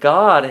 7 that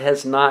God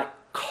has not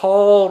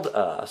called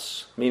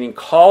us, meaning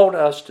called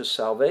us to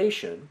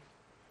salvation,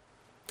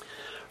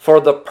 for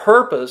the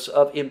purpose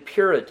of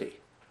impurity,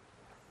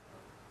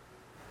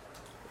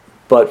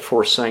 but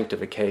for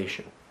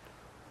sanctification.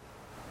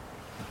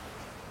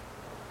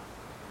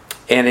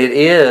 And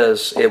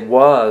it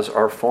was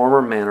our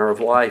former manner of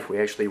life. We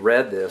actually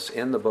read this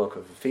in the book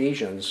of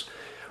Ephesians,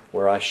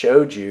 where I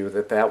showed you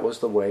that that was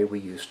the way we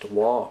used to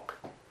walk.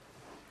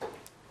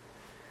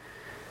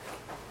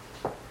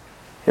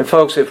 And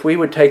folks, if we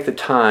would take the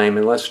time,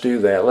 and let's do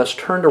that, let's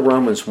turn to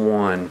Romans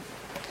 1.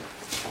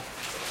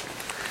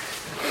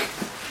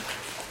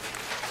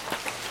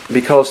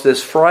 Because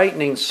this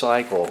frightening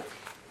cycle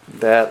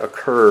that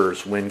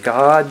occurs when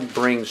God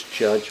brings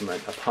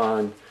judgment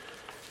upon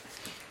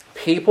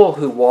people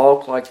who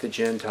walk like the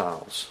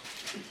Gentiles,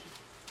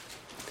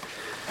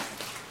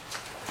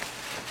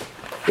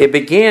 it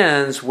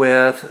begins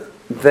with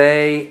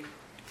they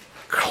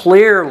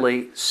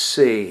clearly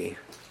see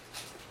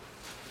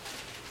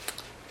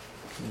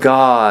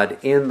God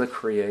in the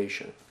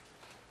creation,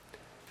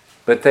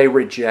 but they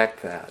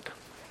reject that.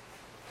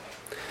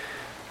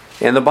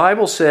 And the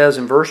Bible says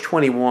in verse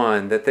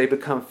 21 that they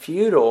become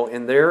futile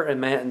in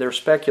their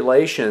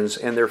speculations,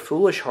 and their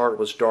foolish heart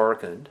was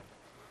darkened.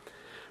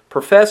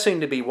 Professing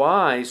to be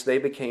wise, they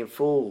became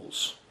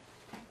fools,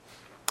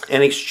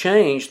 and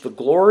exchanged the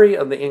glory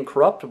of the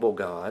incorruptible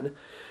God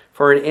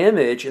for an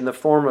image in the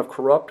form of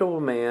corruptible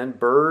man,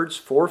 birds,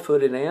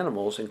 four-footed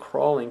animals, and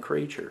crawling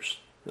creatures.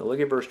 Now look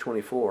at verse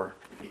 24.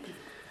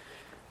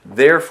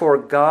 Therefore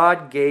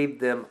God gave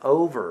them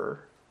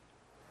over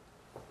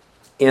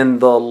in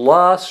the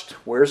lust,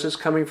 where's this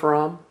coming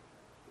from?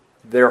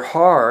 Their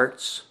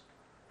hearts,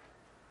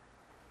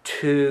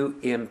 to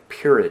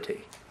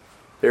impurity.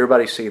 Did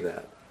everybody see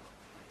that?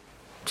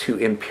 To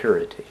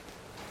impurity.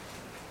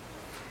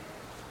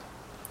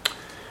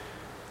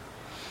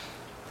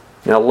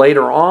 Now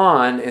later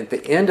on, at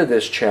the end of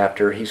this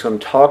chapter, he's going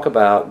to talk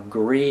about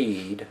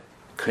greed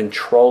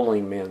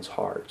controlling men's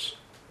hearts.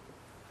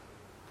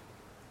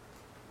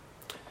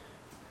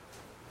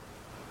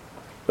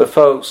 But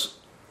folks,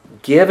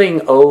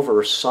 giving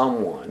over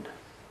someone,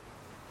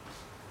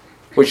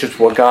 which is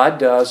what God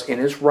does in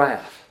His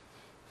wrath,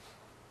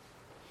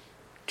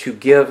 to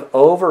give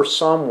over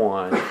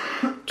someone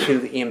to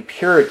the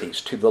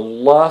impurities, to the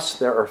lusts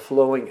that are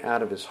flowing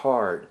out of his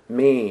heart,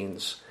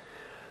 means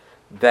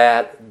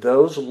that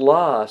those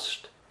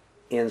lusts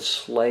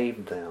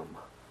enslave them.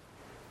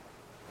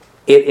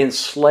 It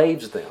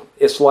enslaves them.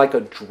 It's like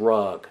a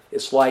drug.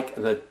 It's like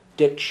an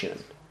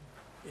addiction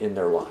in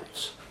their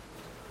lives.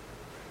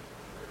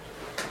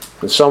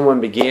 When someone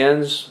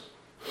begins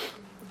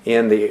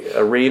in the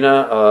arena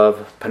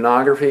of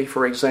pornography,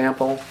 for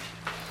example,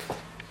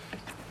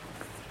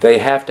 they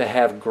have to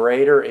have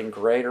greater and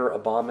greater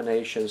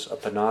abominations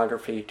of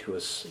pornography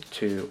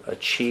to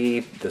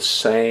achieve the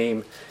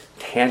same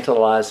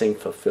tantalizing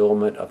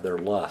fulfillment of their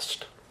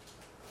lust.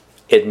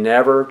 It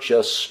never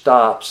just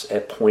stops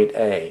at point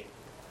A.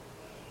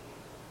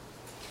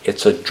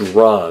 It's a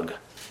drug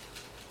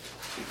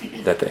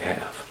that they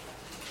have.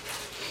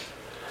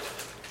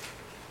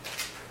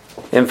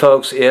 And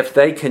folks, if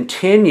they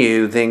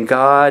continue, then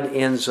God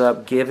ends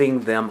up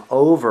giving them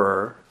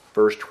over,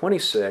 verse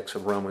 26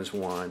 of Romans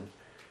 1,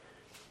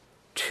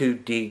 to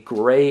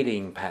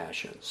degrading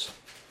passions.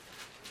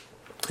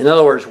 In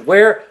other words,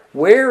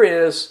 where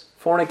is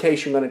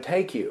fornication going to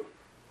take you?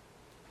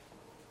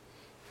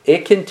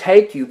 It can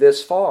take you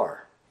this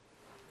far,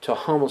 to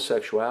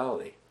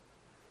homosexuality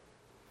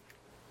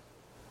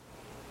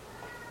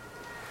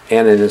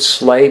and an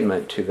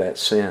enslavement to that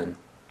sin.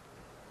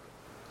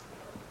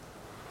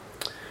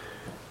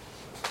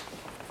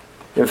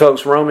 And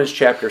folks, Romans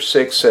chapter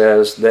 6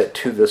 says that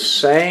to the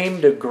same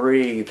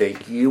degree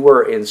that you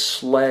were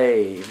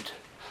enslaved,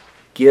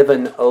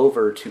 given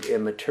over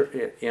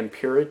to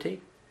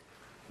impurity,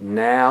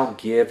 now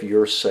give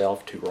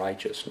yourself to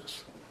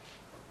righteousness.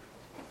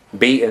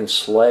 Be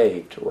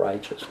enslaved to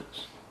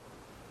righteousness.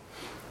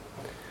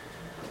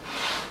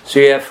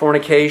 So you have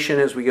fornication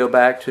as we go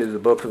back to the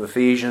book of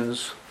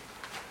Ephesians.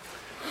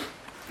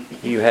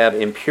 You have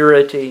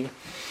impurity.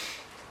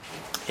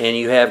 And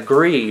you have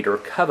greed or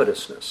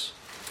covetousness.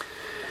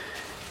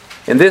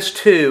 And this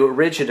too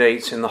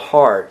originates in the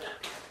heart.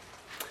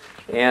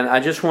 And I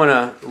just want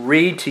to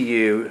read to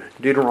you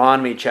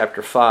Deuteronomy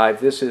chapter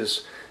 5. This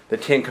is the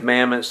Ten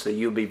Commandments that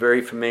you'll be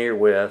very familiar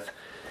with.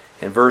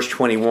 In verse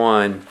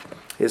 21,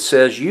 it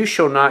says, "You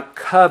shall not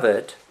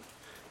covet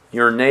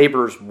your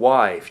neighbor's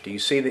wife." Do you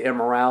see the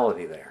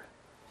immorality there?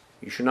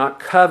 You shall not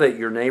covet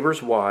your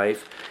neighbor's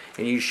wife,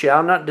 and you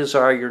shall not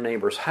desire your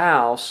neighbor's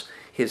house,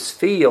 his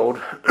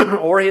field,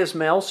 or his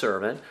male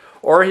servant,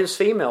 or his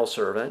female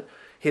servant,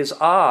 his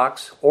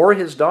ox, or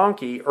his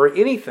donkey, or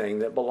anything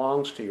that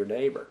belongs to your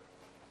neighbor.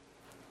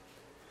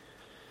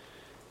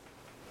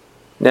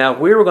 Now, if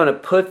we were going to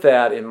put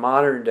that in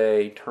modern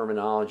day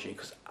terminology,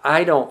 because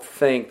I don't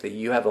think that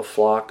you have a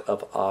flock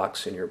of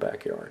ox in your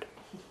backyard.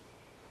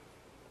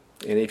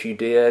 And if you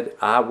did,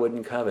 I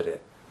wouldn't covet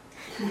it.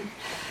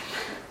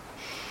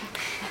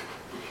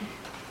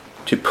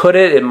 To put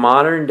it in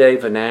modern day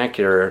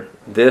vernacular,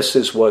 this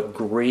is what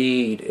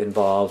greed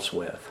involves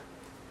with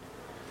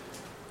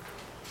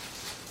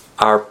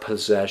our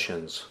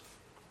possessions.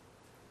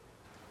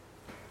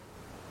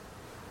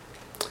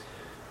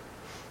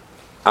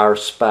 Our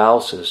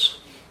spouses.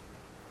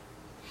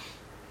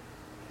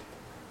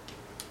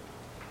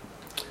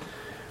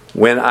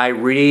 When I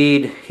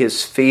read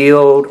his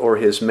field or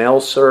his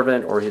male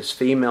servant or his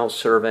female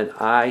servant,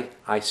 I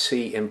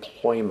see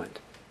employment.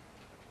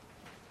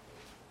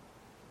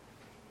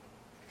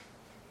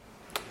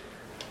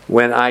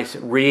 When I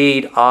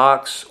read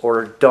ox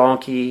or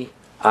donkey,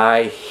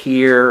 I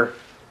hear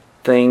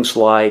things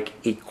like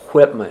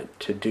equipment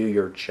to do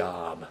your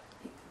job.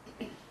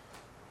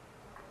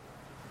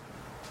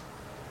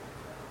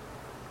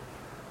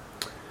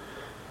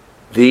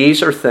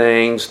 These are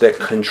things that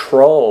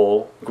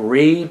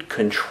greed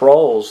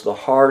controls the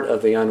heart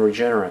of the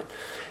unregenerate.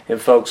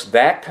 And folks,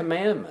 that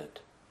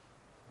commandment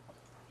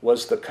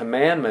was the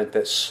commandment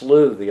that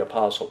slew the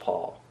Apostle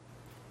Paul.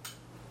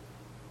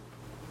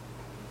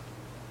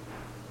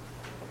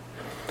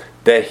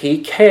 That he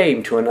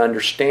came to an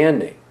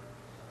understanding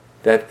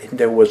that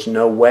there was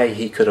no way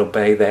he could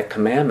obey that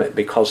commandment,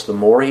 because the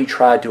more he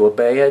tried to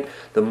obey it,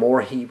 the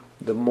more he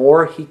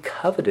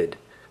coveted.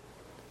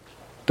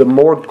 The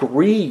more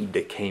greed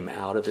that came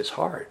out of his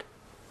heart.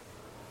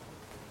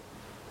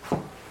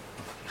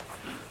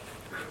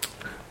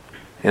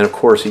 And of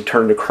course he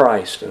turned to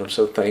Christ, and I'm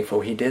so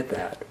thankful he did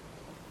that.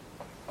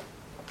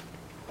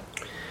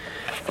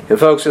 And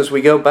folks, as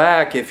we go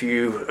back, if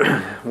you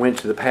went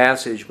to the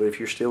passage, but if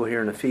you're still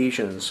here in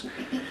Ephesians,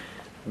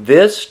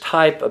 this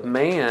type of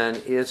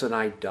man is an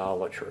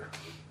idolater.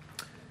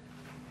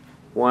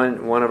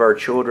 One of our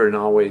children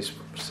always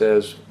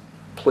says,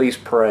 please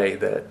pray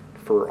that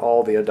for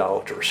all the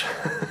idolaters,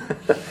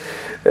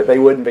 that they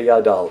wouldn't be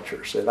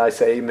idolaters. And I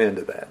say amen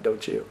to that,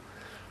 don't you?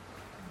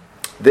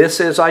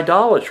 This is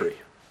idolatry.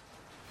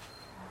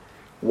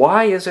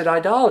 Why is it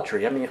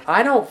idolatry? I mean,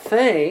 I don't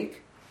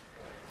think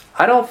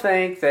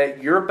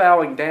that you're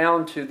bowing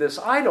down to this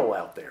idol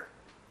out there.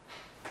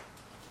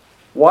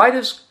 Why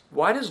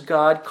does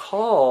God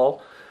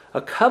call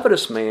a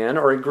covetous man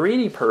or a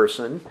greedy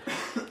person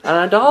an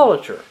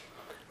idolater?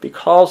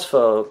 Because,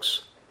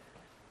 folks,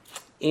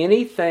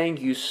 anything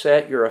you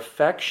set your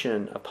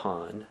affection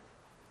upon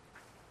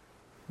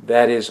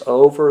that is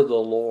over the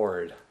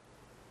Lord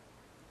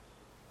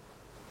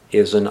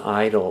is an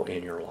idol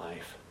in your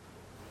life.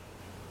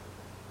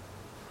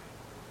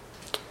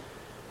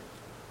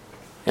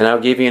 And I'll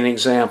give you an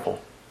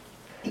example.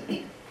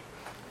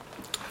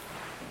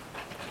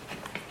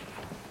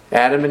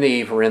 Adam and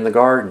Eve were in the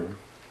garden.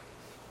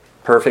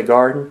 Perfect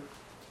garden.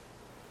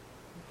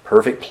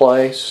 Perfect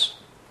place.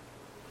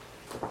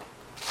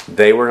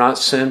 They were not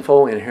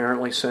sinful,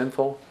 inherently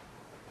sinful.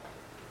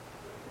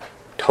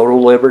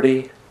 Total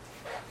liberty.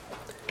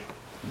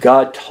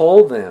 God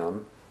told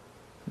them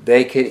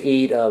they could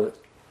eat of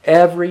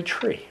every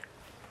tree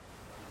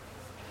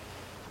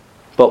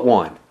but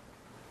one.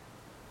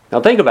 Now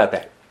think about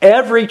that.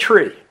 Every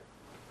tree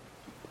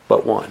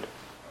but one.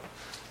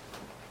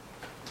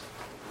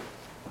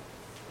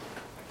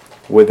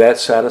 Would that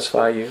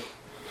satisfy you?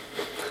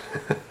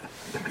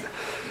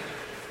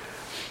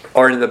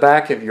 Or in the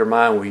back of your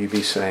mind will you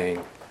be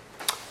saying,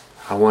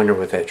 I wonder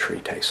what that tree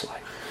tastes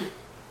like?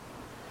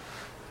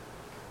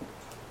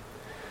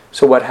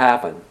 So what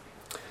happened?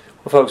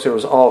 Well, folks, there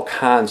was all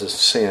kinds of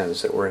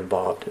sins that were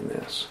involved in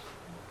this.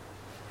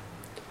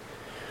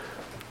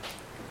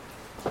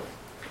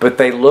 But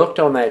they looked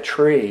on that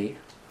tree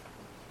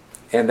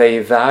and they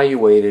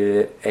evaluated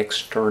it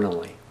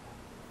externally.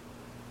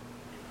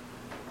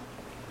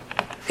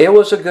 It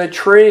was a good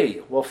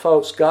tree. Well,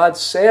 folks, God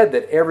said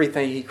that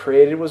everything He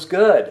created was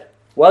good.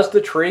 Was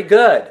the tree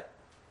good?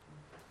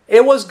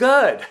 It was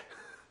good.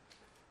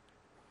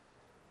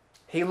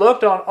 He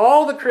looked on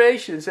all the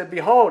creation and said,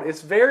 behold,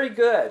 it's very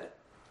good.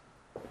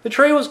 The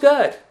tree was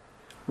good.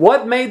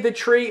 What made the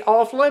tree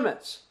off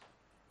limits?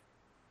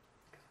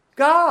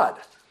 God.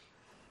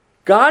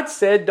 God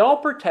said,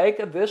 don't partake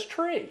of this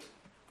tree.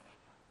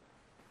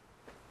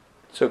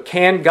 So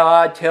can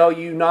God tell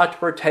you not to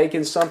partake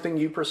in something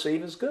you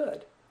perceive as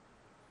good?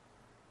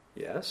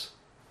 Yes.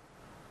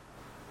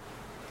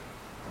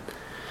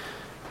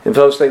 And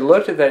folks, they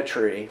looked at that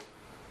tree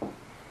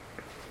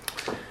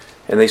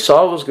and they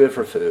saw it was good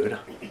for food,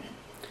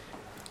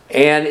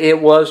 and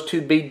it was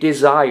to be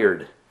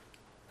desired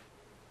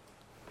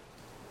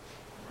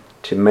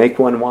to make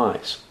one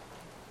wise.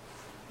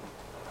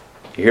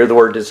 You hear the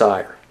word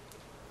desire.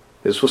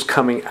 This was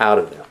coming out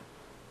of them.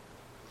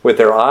 With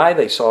their eye,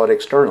 they saw it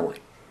externally.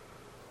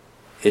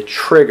 It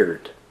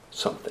triggered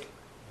something.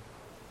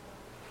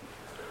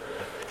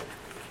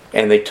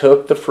 And they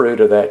took the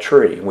fruit of that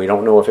tree. We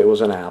don't know if it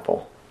was an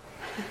apple.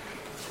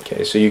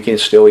 Okay, so you can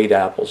still eat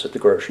apples at the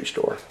grocery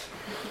store.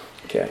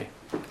 Okay.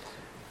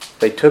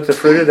 They took the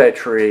fruit of that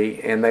tree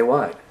and they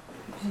what?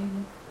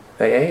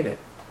 They ate it.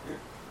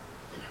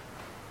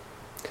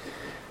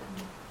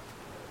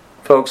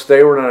 Folks,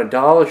 they were an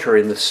idolater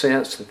in the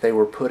sense that they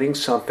were putting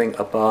something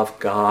above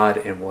God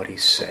and what He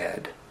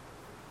said.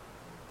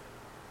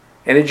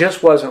 And it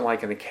just wasn't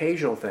like an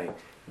occasional thing.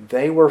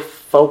 They were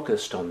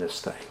focused on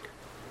this thing.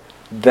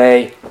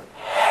 They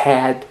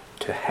had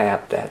to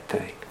have that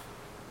thing.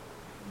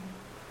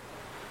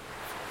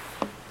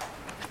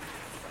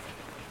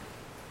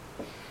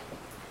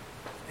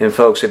 And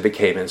folks, it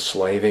became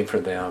enslaving for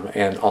them,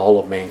 and all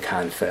of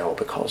mankind fell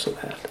because of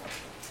that.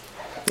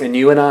 And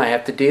you and I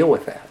have to deal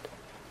with that.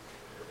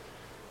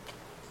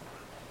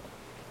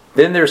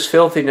 Then there's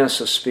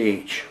filthiness of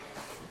speech.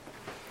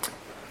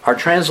 Our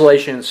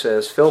translation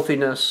says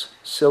filthiness,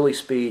 silly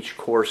speech,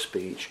 coarse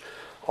speech.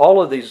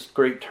 All of these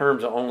Greek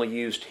terms are only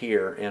used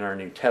here in our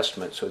New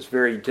Testament, so it's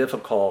very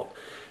difficult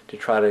to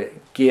try to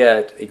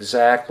get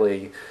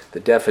exactly the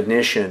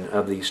definition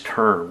of these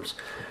terms.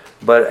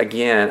 But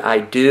again, I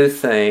do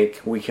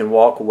think we can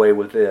walk away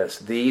with this.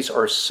 These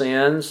are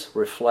sins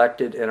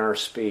reflected in our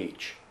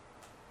speech.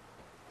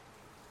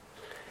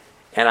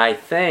 And I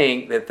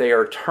think that they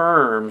are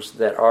terms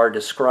that are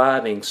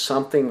describing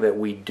something that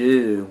we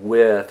do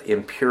with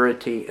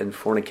impurity and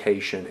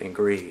fornication and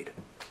greed.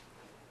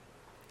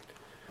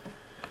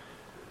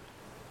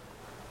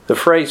 The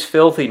phrase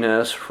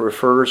filthiness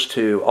refers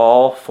to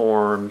all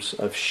forms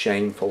of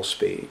shameful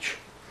speech.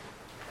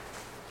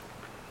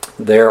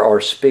 There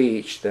are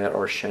speech that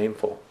are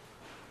shameful.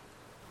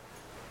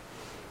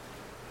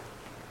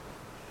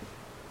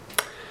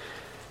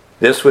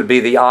 This would be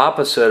the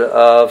opposite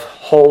of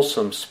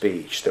wholesome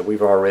speech that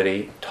we've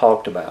already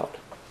talked about.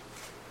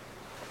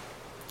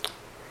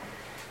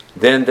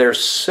 Then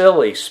there's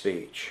silly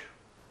speech.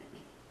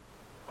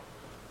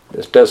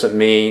 This doesn't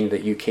mean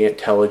that you can't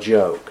tell a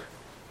joke.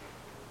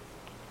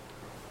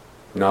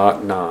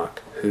 Knock,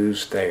 knock.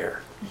 Who's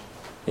there?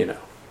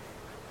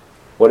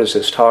 What is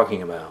this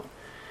talking about?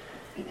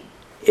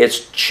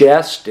 It's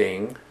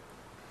jesting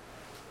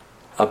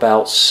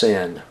about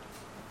sin.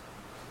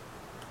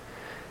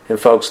 And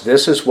folks,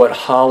 this is what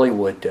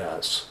Hollywood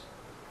does.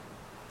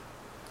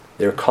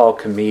 They're called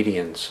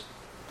comedians.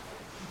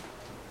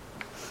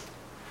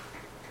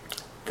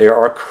 There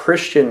are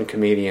Christian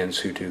comedians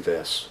who do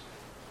this.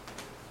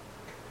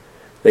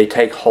 They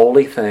take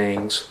holy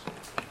things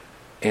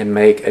and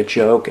make a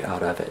joke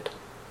out of it.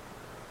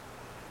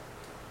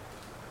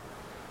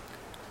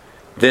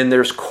 Then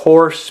there's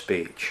coarse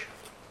speech.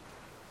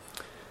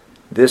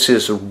 This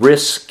is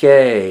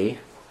risque,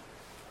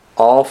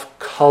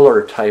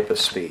 off-color type of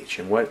speech.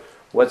 And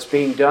what's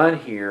being done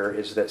here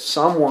is that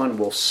someone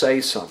will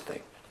say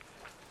something,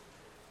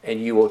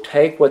 and you will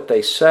take what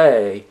they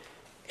say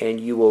and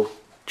you will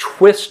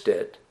twist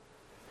it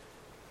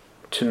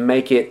to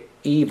make it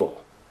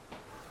evil.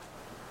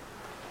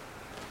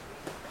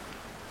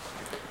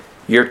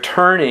 You're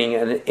turning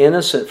an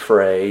innocent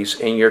phrase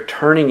and you're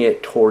turning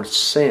it towards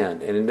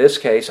sin. And in this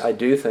case, I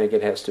do think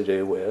it has to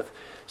do with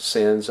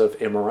sins of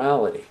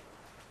immorality.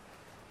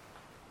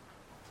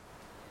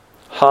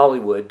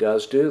 Hollywood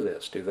does do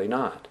this, do they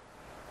not?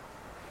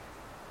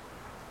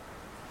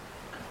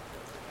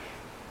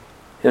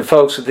 And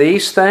folks,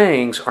 these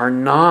things are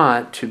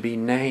not to be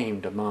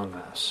named among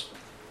us.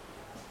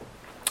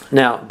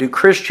 Now, do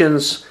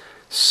Christians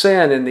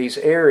sin in these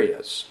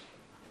areas?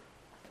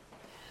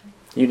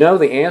 You know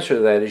the answer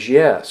to that is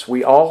yes.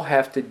 We all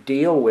have to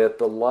deal with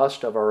the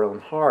lust of our own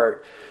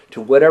heart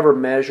to whatever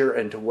measure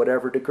and to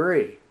whatever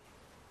degree.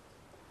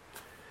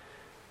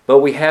 But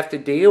we have to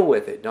deal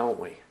with it, don't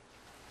we?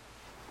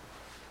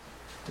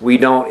 We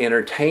don't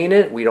entertain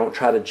it. We don't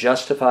try to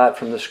justify it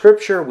from the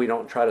Scripture. We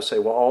don't try to say,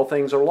 well, all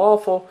things are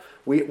lawful.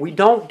 We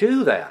don't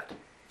do that.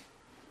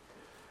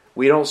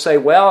 We don't say,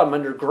 well, I'm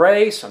under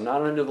grace. I'm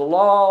not under the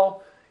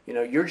law.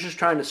 You're just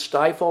trying to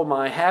stifle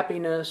my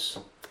happiness.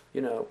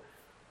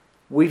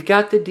 We've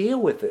got to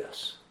deal with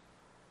this.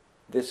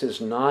 This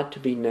is not to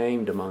be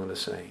named among the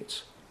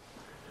saints.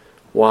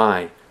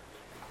 Why?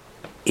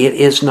 It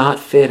is not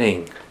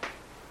fitting.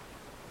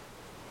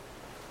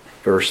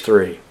 Verse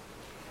 3.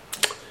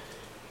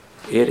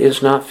 It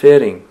is not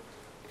fitting.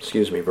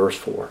 Verse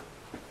 4.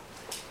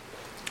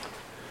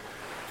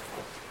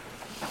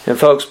 And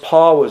folks,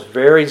 Paul was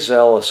very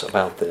zealous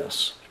about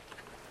this.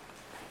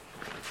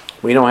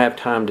 We don't have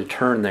time to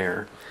turn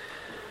there.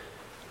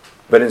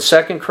 But in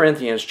 2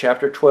 Corinthians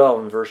chapter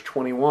 12 and verse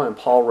 21,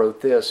 Paul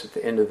wrote this at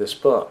the end of this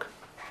book.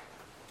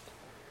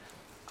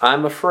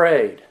 I'm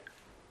afraid.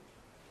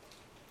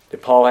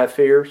 Did Paul have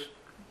fears?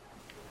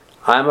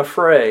 I'm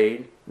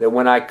afraid that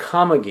when I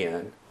come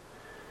again,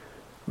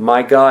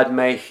 my God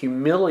may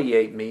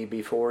humiliate me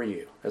before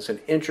you. That's an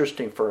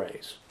interesting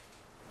phrase.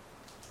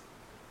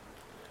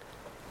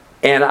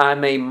 And I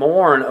may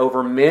mourn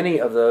over many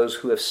of those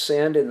who have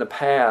sinned in the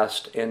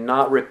past and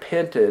not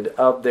repented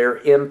of their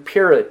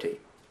impurity,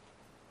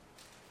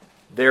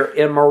 their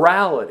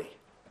immorality,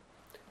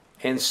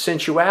 and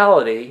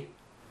sensuality,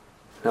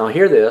 now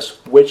hear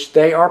this, which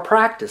they are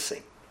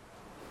practicing.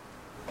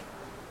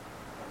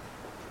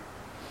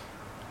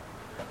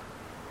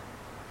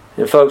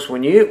 And folks,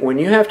 when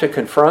you have to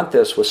confront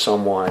this with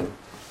someone,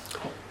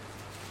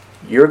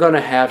 you're going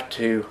to have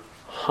to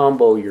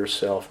humble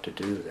yourself to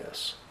do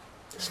this.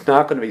 It's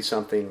not going to be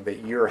something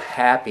that you're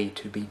happy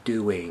to be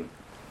doing.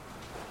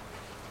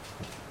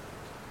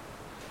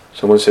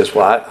 Someone says,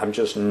 well, I'm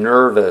just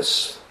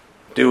nervous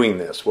doing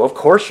this. Well, of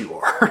course you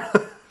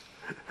are.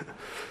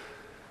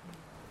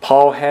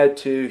 Paul had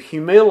to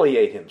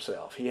humiliate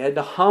himself. He had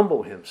to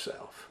humble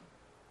himself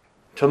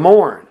to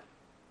mourn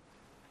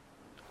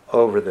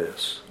over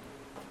this.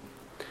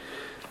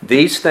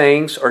 These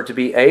things are to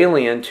be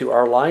alien to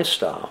our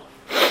lifestyle.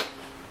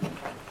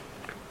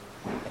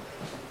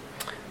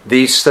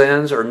 These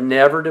sins are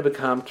never to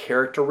become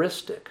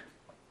characteristic.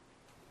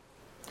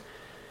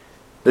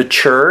 The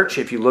church,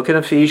 if you look in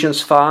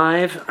Ephesians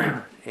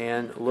 5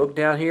 and look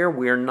down here,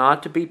 we are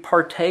not to be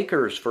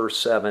partakers, verse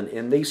 7,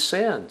 in these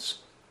sins.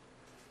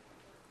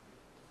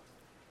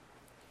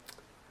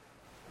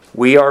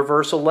 We are,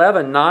 verse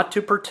 11, not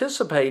to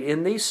participate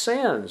in these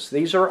sins.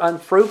 These are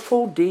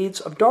unfruitful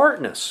deeds of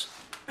darkness.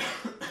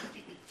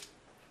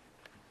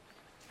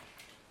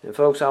 And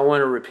folks, I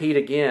want to repeat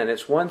again,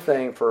 it's one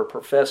thing for a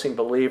professing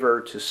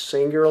believer to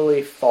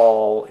singularly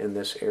fall in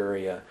this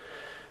area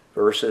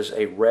versus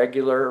a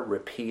regular,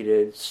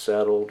 repeated,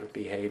 settled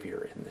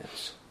behavior in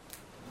this.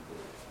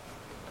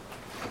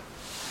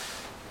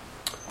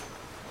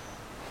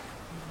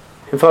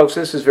 And folks,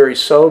 this is very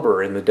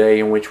sober in the day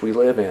in which we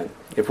live in.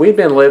 If we'd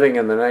been living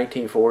in the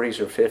 1940s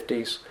or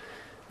 50s,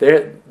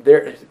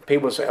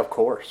 people would say, of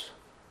course.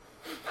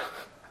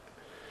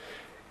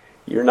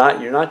 You're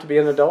not to be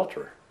an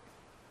adulterer.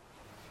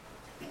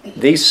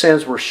 These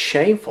sins were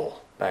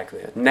shameful back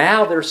then.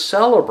 Now they're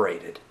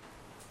celebrated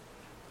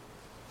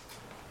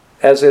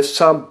as if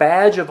some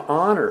badge of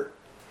honor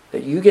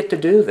that you get to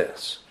do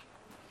this.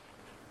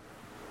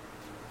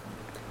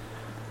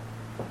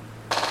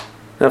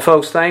 Now,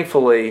 folks,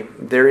 thankfully,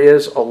 there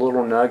is a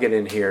little nugget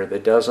in here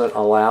that doesn't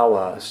allow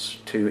us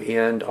to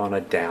end on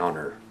a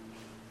downer.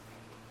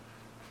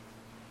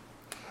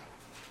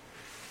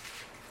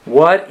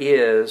 What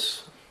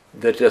is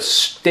the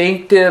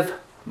distinctive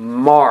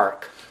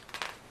mark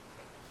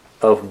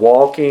of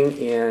walking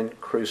in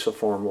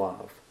cruciform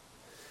love?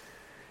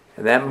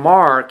 And that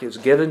mark is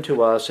given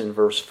to us in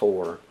verse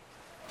 4.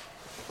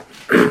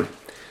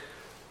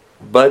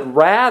 But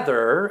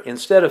rather,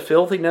 instead of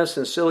filthiness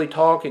and silly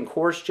talk and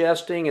coarse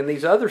jesting and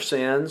these other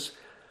sins,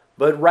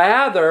 but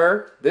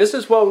rather, this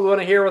is what we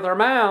want to hear with our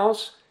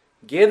mouths,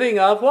 giving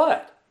of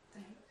what?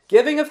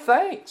 Giving of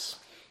thanks.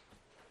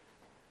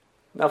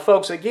 Now,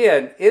 folks,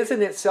 again,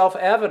 isn't it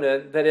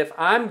self-evident that if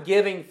I'm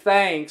giving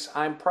thanks,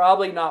 I'm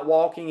probably not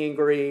walking in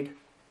greed?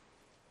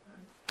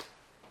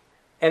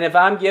 And if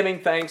I'm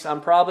giving thanks,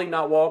 I'm probably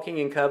not walking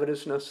in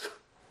covetousness?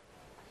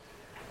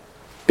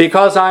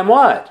 Because I'm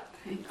what?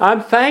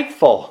 I'm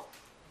thankful.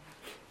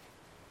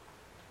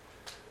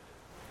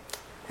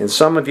 And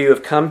some of you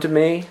have come to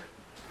me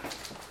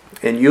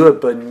and you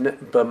have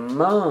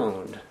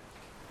bemoaned,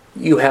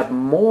 you have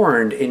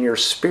mourned in your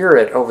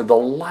spirit over the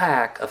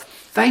lack of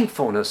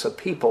thankfulness of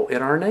people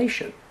in our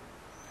nation.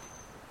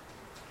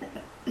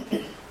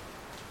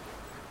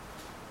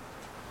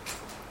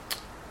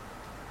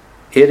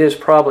 It is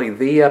probably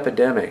the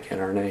epidemic in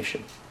our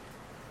nation.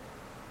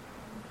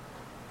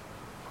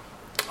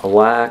 A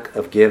lack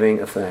of giving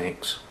of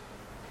thanks.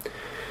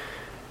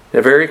 Now,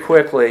 very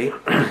quickly,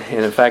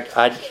 and in fact,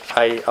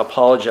 I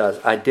apologize,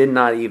 I did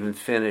not even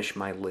finish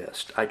my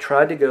list. I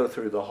tried to go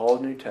through the whole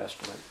New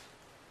Testament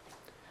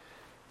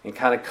and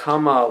kind of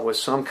come up with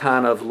some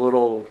kind of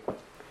little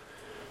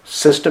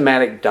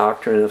systematic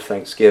doctrine of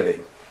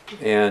thanksgiving.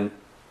 And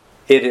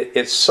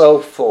it's so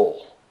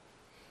full.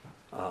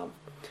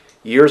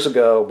 Years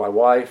ago, my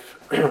wife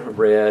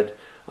read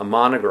a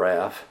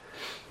monograph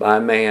by a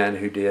man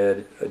who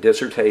did a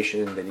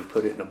dissertation, then he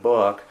put it in a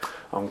book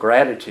on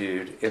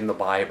gratitude in the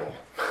Bible.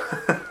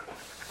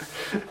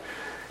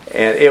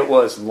 And it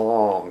was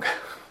long.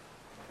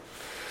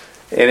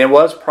 And it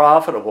was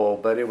profitable,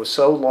 but it was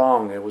so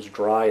long it was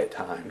dry at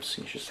times.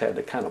 You just had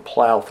to kind of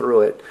plow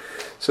through it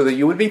so that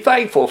you would be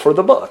thankful for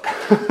the book.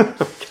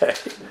 Okay.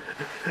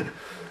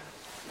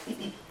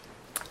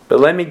 But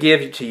let me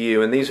give to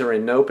you, and these are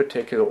in no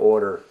particular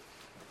order,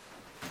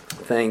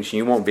 things.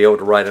 You won't be able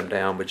to write them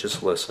down, but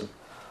just listen.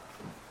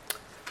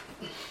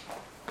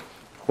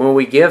 When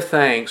we give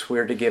thanks,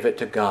 we're to give it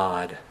to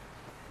God.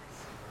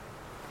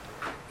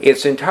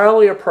 It's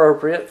entirely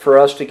appropriate for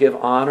us to give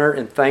honor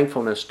and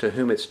thankfulness to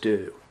whom it's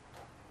due.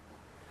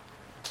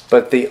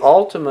 But the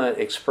ultimate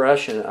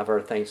expression of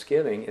our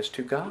thanksgiving is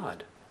to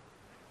God.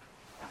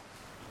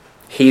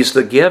 He's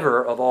the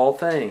giver of all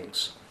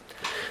things.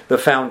 The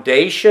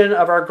foundation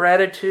of our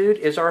gratitude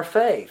is our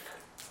faith.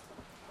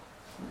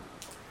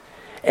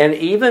 And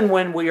even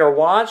when we are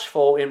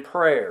watchful in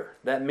prayer,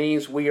 that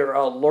means we are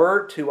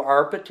alert to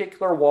our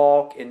particular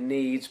walk and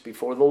needs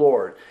before the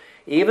Lord.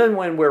 Even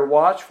when we're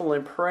watchful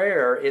in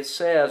prayer, it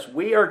says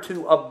we are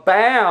to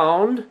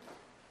abound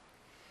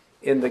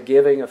in the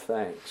giving of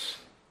thanks.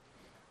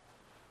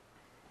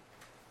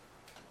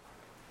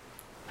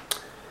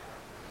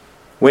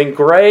 When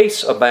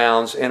grace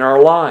abounds in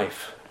our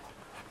life,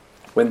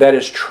 when that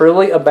is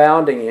truly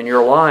abounding in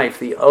your life,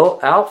 the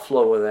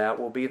outflow of that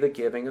will be the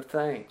giving of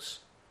thanks.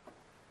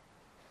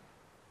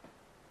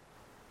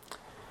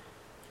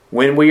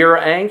 When we are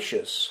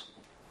anxious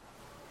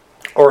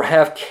or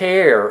have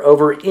care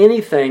over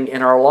anything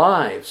in our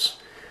lives,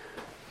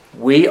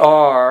 we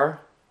are,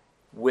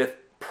 with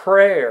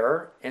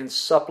prayer and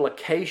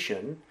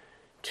supplication,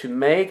 to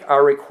make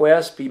our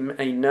requests be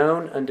made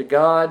known unto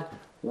God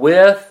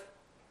with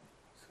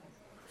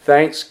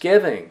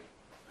thanksgiving.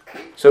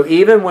 So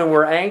even when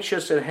we're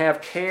anxious and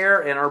have care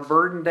and are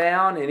burdened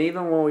down, and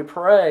even when we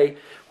pray,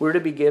 we're to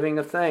be giving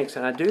of thanks.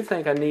 And I do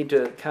think I need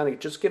to kind of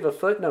just give a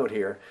footnote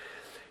here.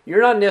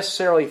 You're not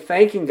necessarily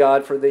thanking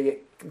God for the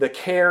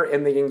care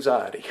and the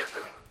anxiety.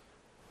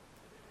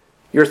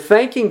 You're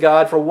thanking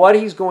God for what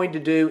He's going to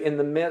do in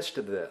the midst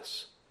of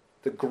this.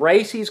 The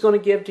grace He's going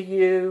to give to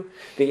you,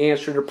 the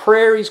answer to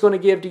prayer He's going to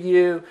give to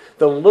you,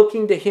 the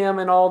looking to Him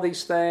in all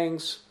these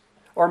things,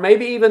 or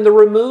maybe even the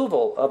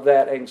removal of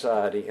that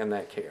anxiety and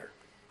that care.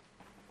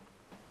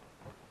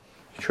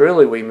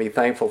 Surely we can be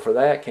thankful for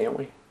that, can't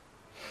we?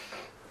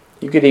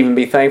 You could even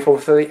be thankful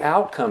for the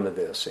outcome of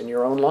this in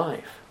your own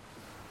life.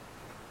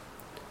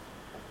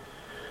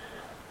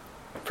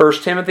 1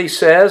 Timothy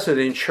says that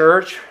in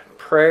church,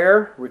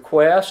 prayer,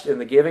 request, and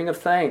the giving of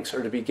thanks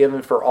are to be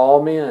given for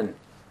all men.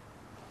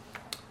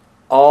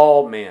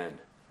 All men.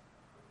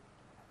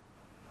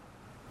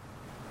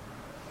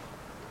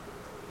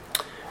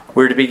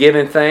 We're to be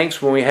giving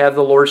thanks when we have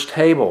the Lord's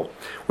table.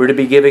 We're to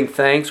be giving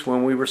thanks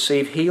when we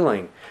receive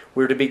healing.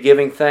 We're to be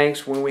giving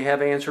thanks when we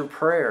have answered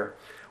prayer.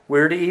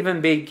 We're to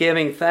even be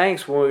giving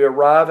thanks when we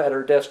arrive at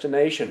our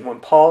destination. When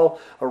Paul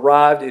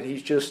arrived and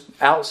he's just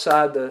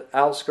outside the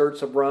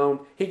outskirts of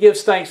Rome, he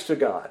gives thanks to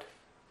God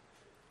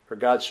for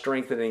God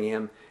strengthening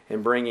him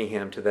and bringing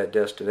him to that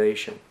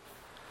destination.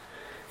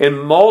 In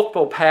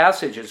multiple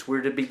passages,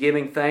 we're to be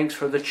giving thanks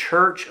for the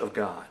church of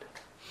God.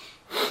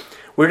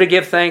 We're to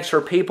give thanks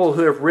for people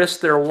who have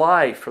risked their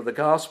life for the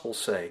gospel's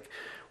sake.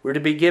 We're to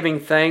be giving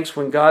thanks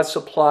when God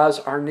supplies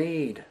our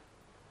need.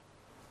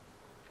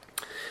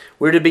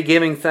 We're to be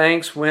giving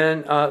thanks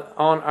when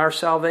on our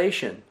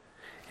salvation.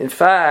 In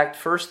fact,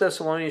 1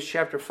 Thessalonians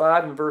chapter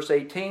 5 and verse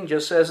 18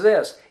 just says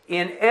this: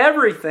 "In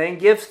everything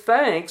give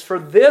thanks, for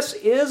this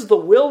is the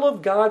will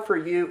of God for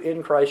you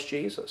in Christ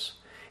Jesus."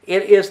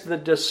 It is the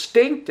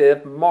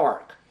distinctive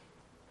mark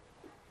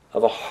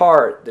of a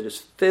heart that is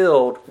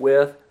filled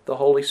with the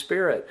Holy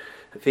Spirit.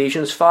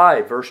 Ephesians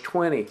 5 verse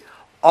 20.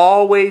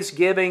 "Always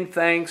giving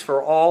thanks for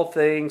all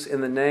things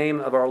in the name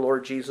of our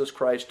Lord Jesus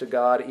Christ to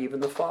God, even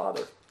the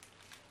Father."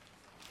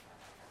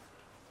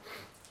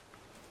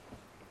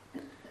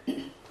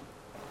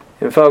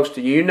 And folks,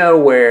 do you know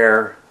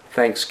where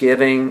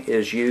thanksgiving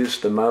is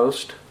used the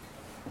most?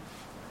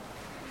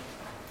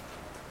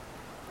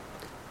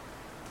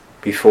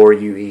 Before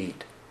you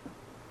eat.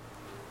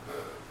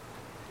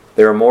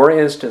 There are more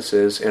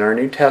instances in our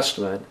New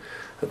Testament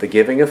of the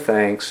giving of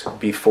thanks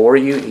before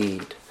you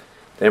eat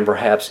than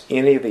perhaps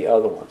any of the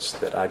other ones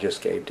that I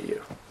just gave to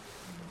you.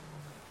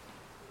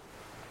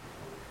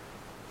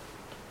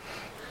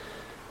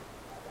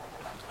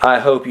 I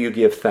hope you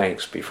give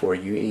thanks before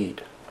you eat.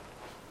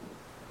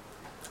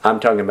 I'm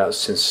talking about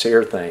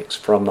sincere thanks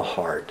from the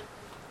heart.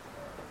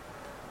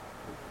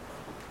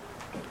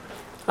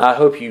 I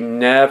hope you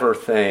never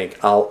think,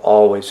 "I'll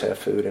always have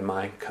food in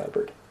my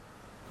cupboard.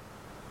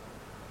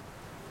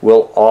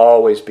 We'll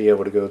always be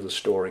able to go to the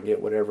store and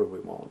get whatever we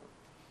want."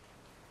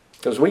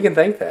 Because we can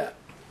think that.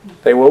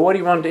 Say, "Well, what do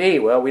you want to eat?"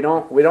 "Well, we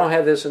don't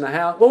have this in the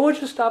house." "Well, we'll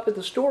just stop at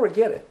the store and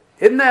get it."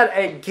 Isn't that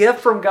a gift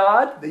from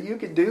God that you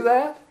can do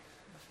that?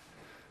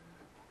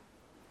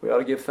 We ought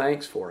to give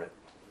thanks for it.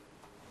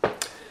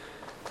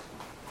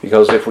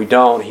 Because if we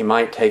don't, He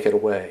might take it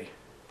away.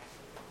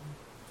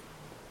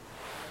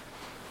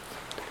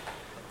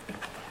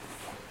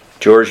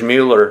 George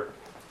Mueller,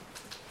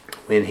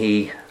 when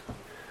he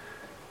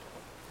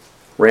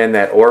ran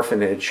that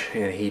orphanage,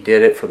 and he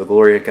did it for the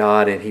glory of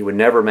God, and he would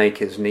never make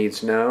his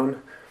needs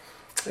known.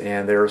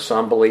 And there are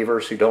some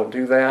believers who don't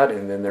do that,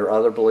 and then there are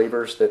other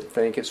believers that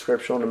think it's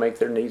scriptural to make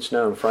their needs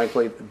known.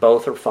 Frankly,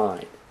 both are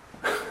fine.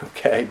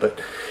 Okay, but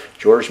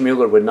George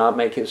Mueller would not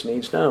make his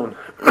needs known.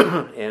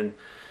 And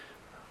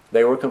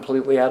they were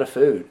completely out of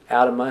food,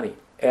 out of money,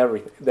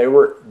 everything. They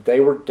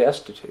were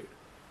destitute.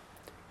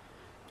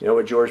 You know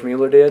what George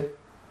Mueller did?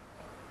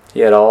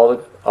 He had all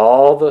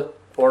the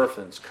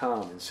orphans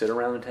come and sit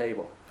around the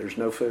table. There's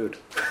no food.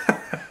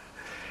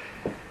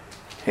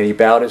 And he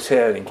bowed his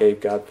head and gave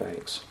God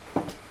thanks.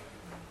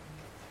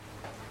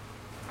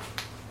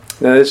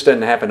 Now, this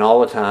doesn't happen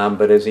all the time,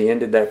 but as he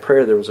ended that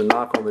prayer, there was a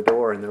knock on the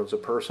door and there was a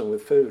person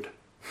with food.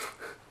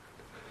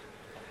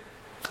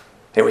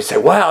 And we say,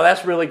 "Wow,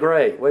 that's really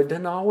great." Well, it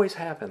doesn't always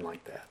happen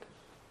like that.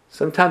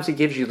 Sometimes He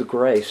gives you the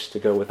grace to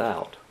go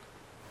without.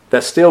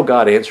 That's still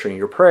God answering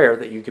your prayer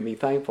that you can be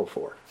thankful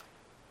for.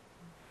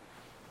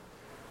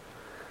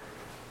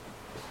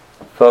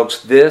 Folks,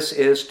 this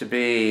is to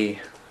be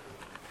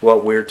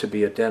what we're to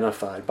be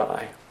identified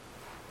by.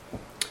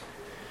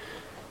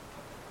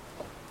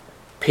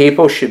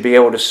 People should be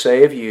able to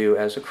say of you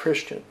as a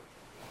Christian,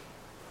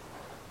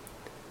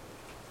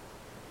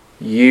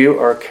 you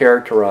are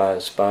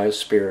characterized by a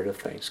spirit of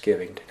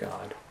thanksgiving to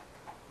God.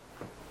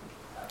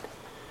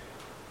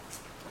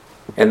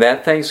 And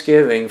that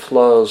thanksgiving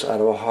flows out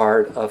of a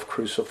heart of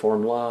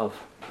cruciform love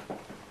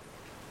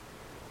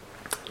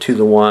to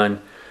the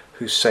one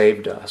who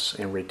saved us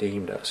and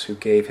redeemed us, who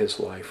gave his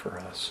life for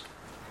us.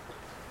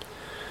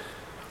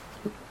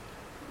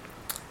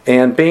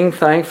 And being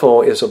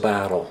thankful is a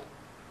battle.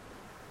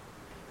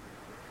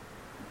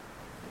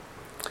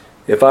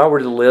 If I were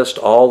to list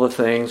all the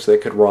things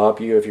that could rob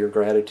you of your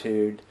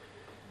gratitude,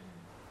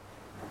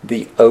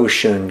 the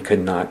ocean could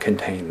not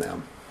contain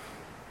them.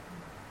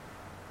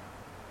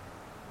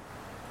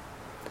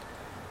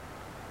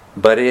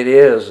 But it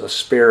is a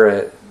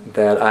spirit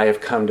that I have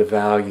come to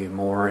value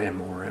more and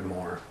more and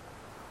more.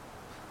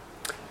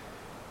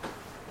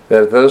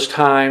 That those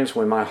times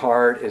when my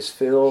heart is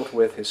filled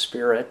with His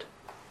Spirit,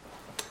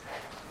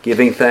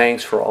 giving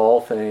thanks for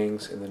all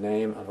things in the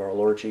name of our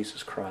Lord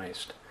Jesus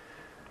Christ,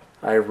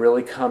 I have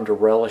really come to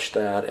relish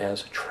that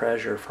as a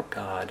treasure from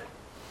God.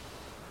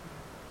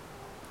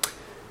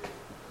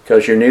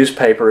 Because your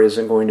newspaper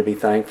isn't going to be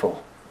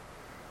thankful.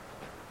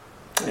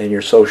 And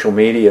your social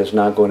media is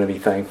not going to be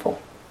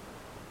thankful.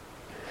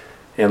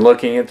 And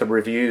looking at the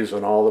reviews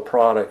on all the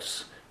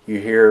products, you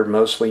hear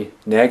mostly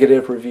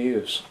negative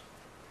reviews.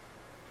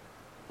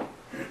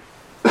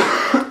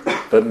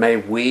 But may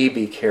we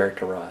be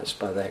characterized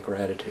by that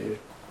gratitude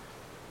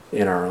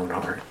in our own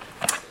heart.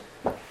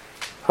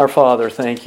 Our Father, thank you.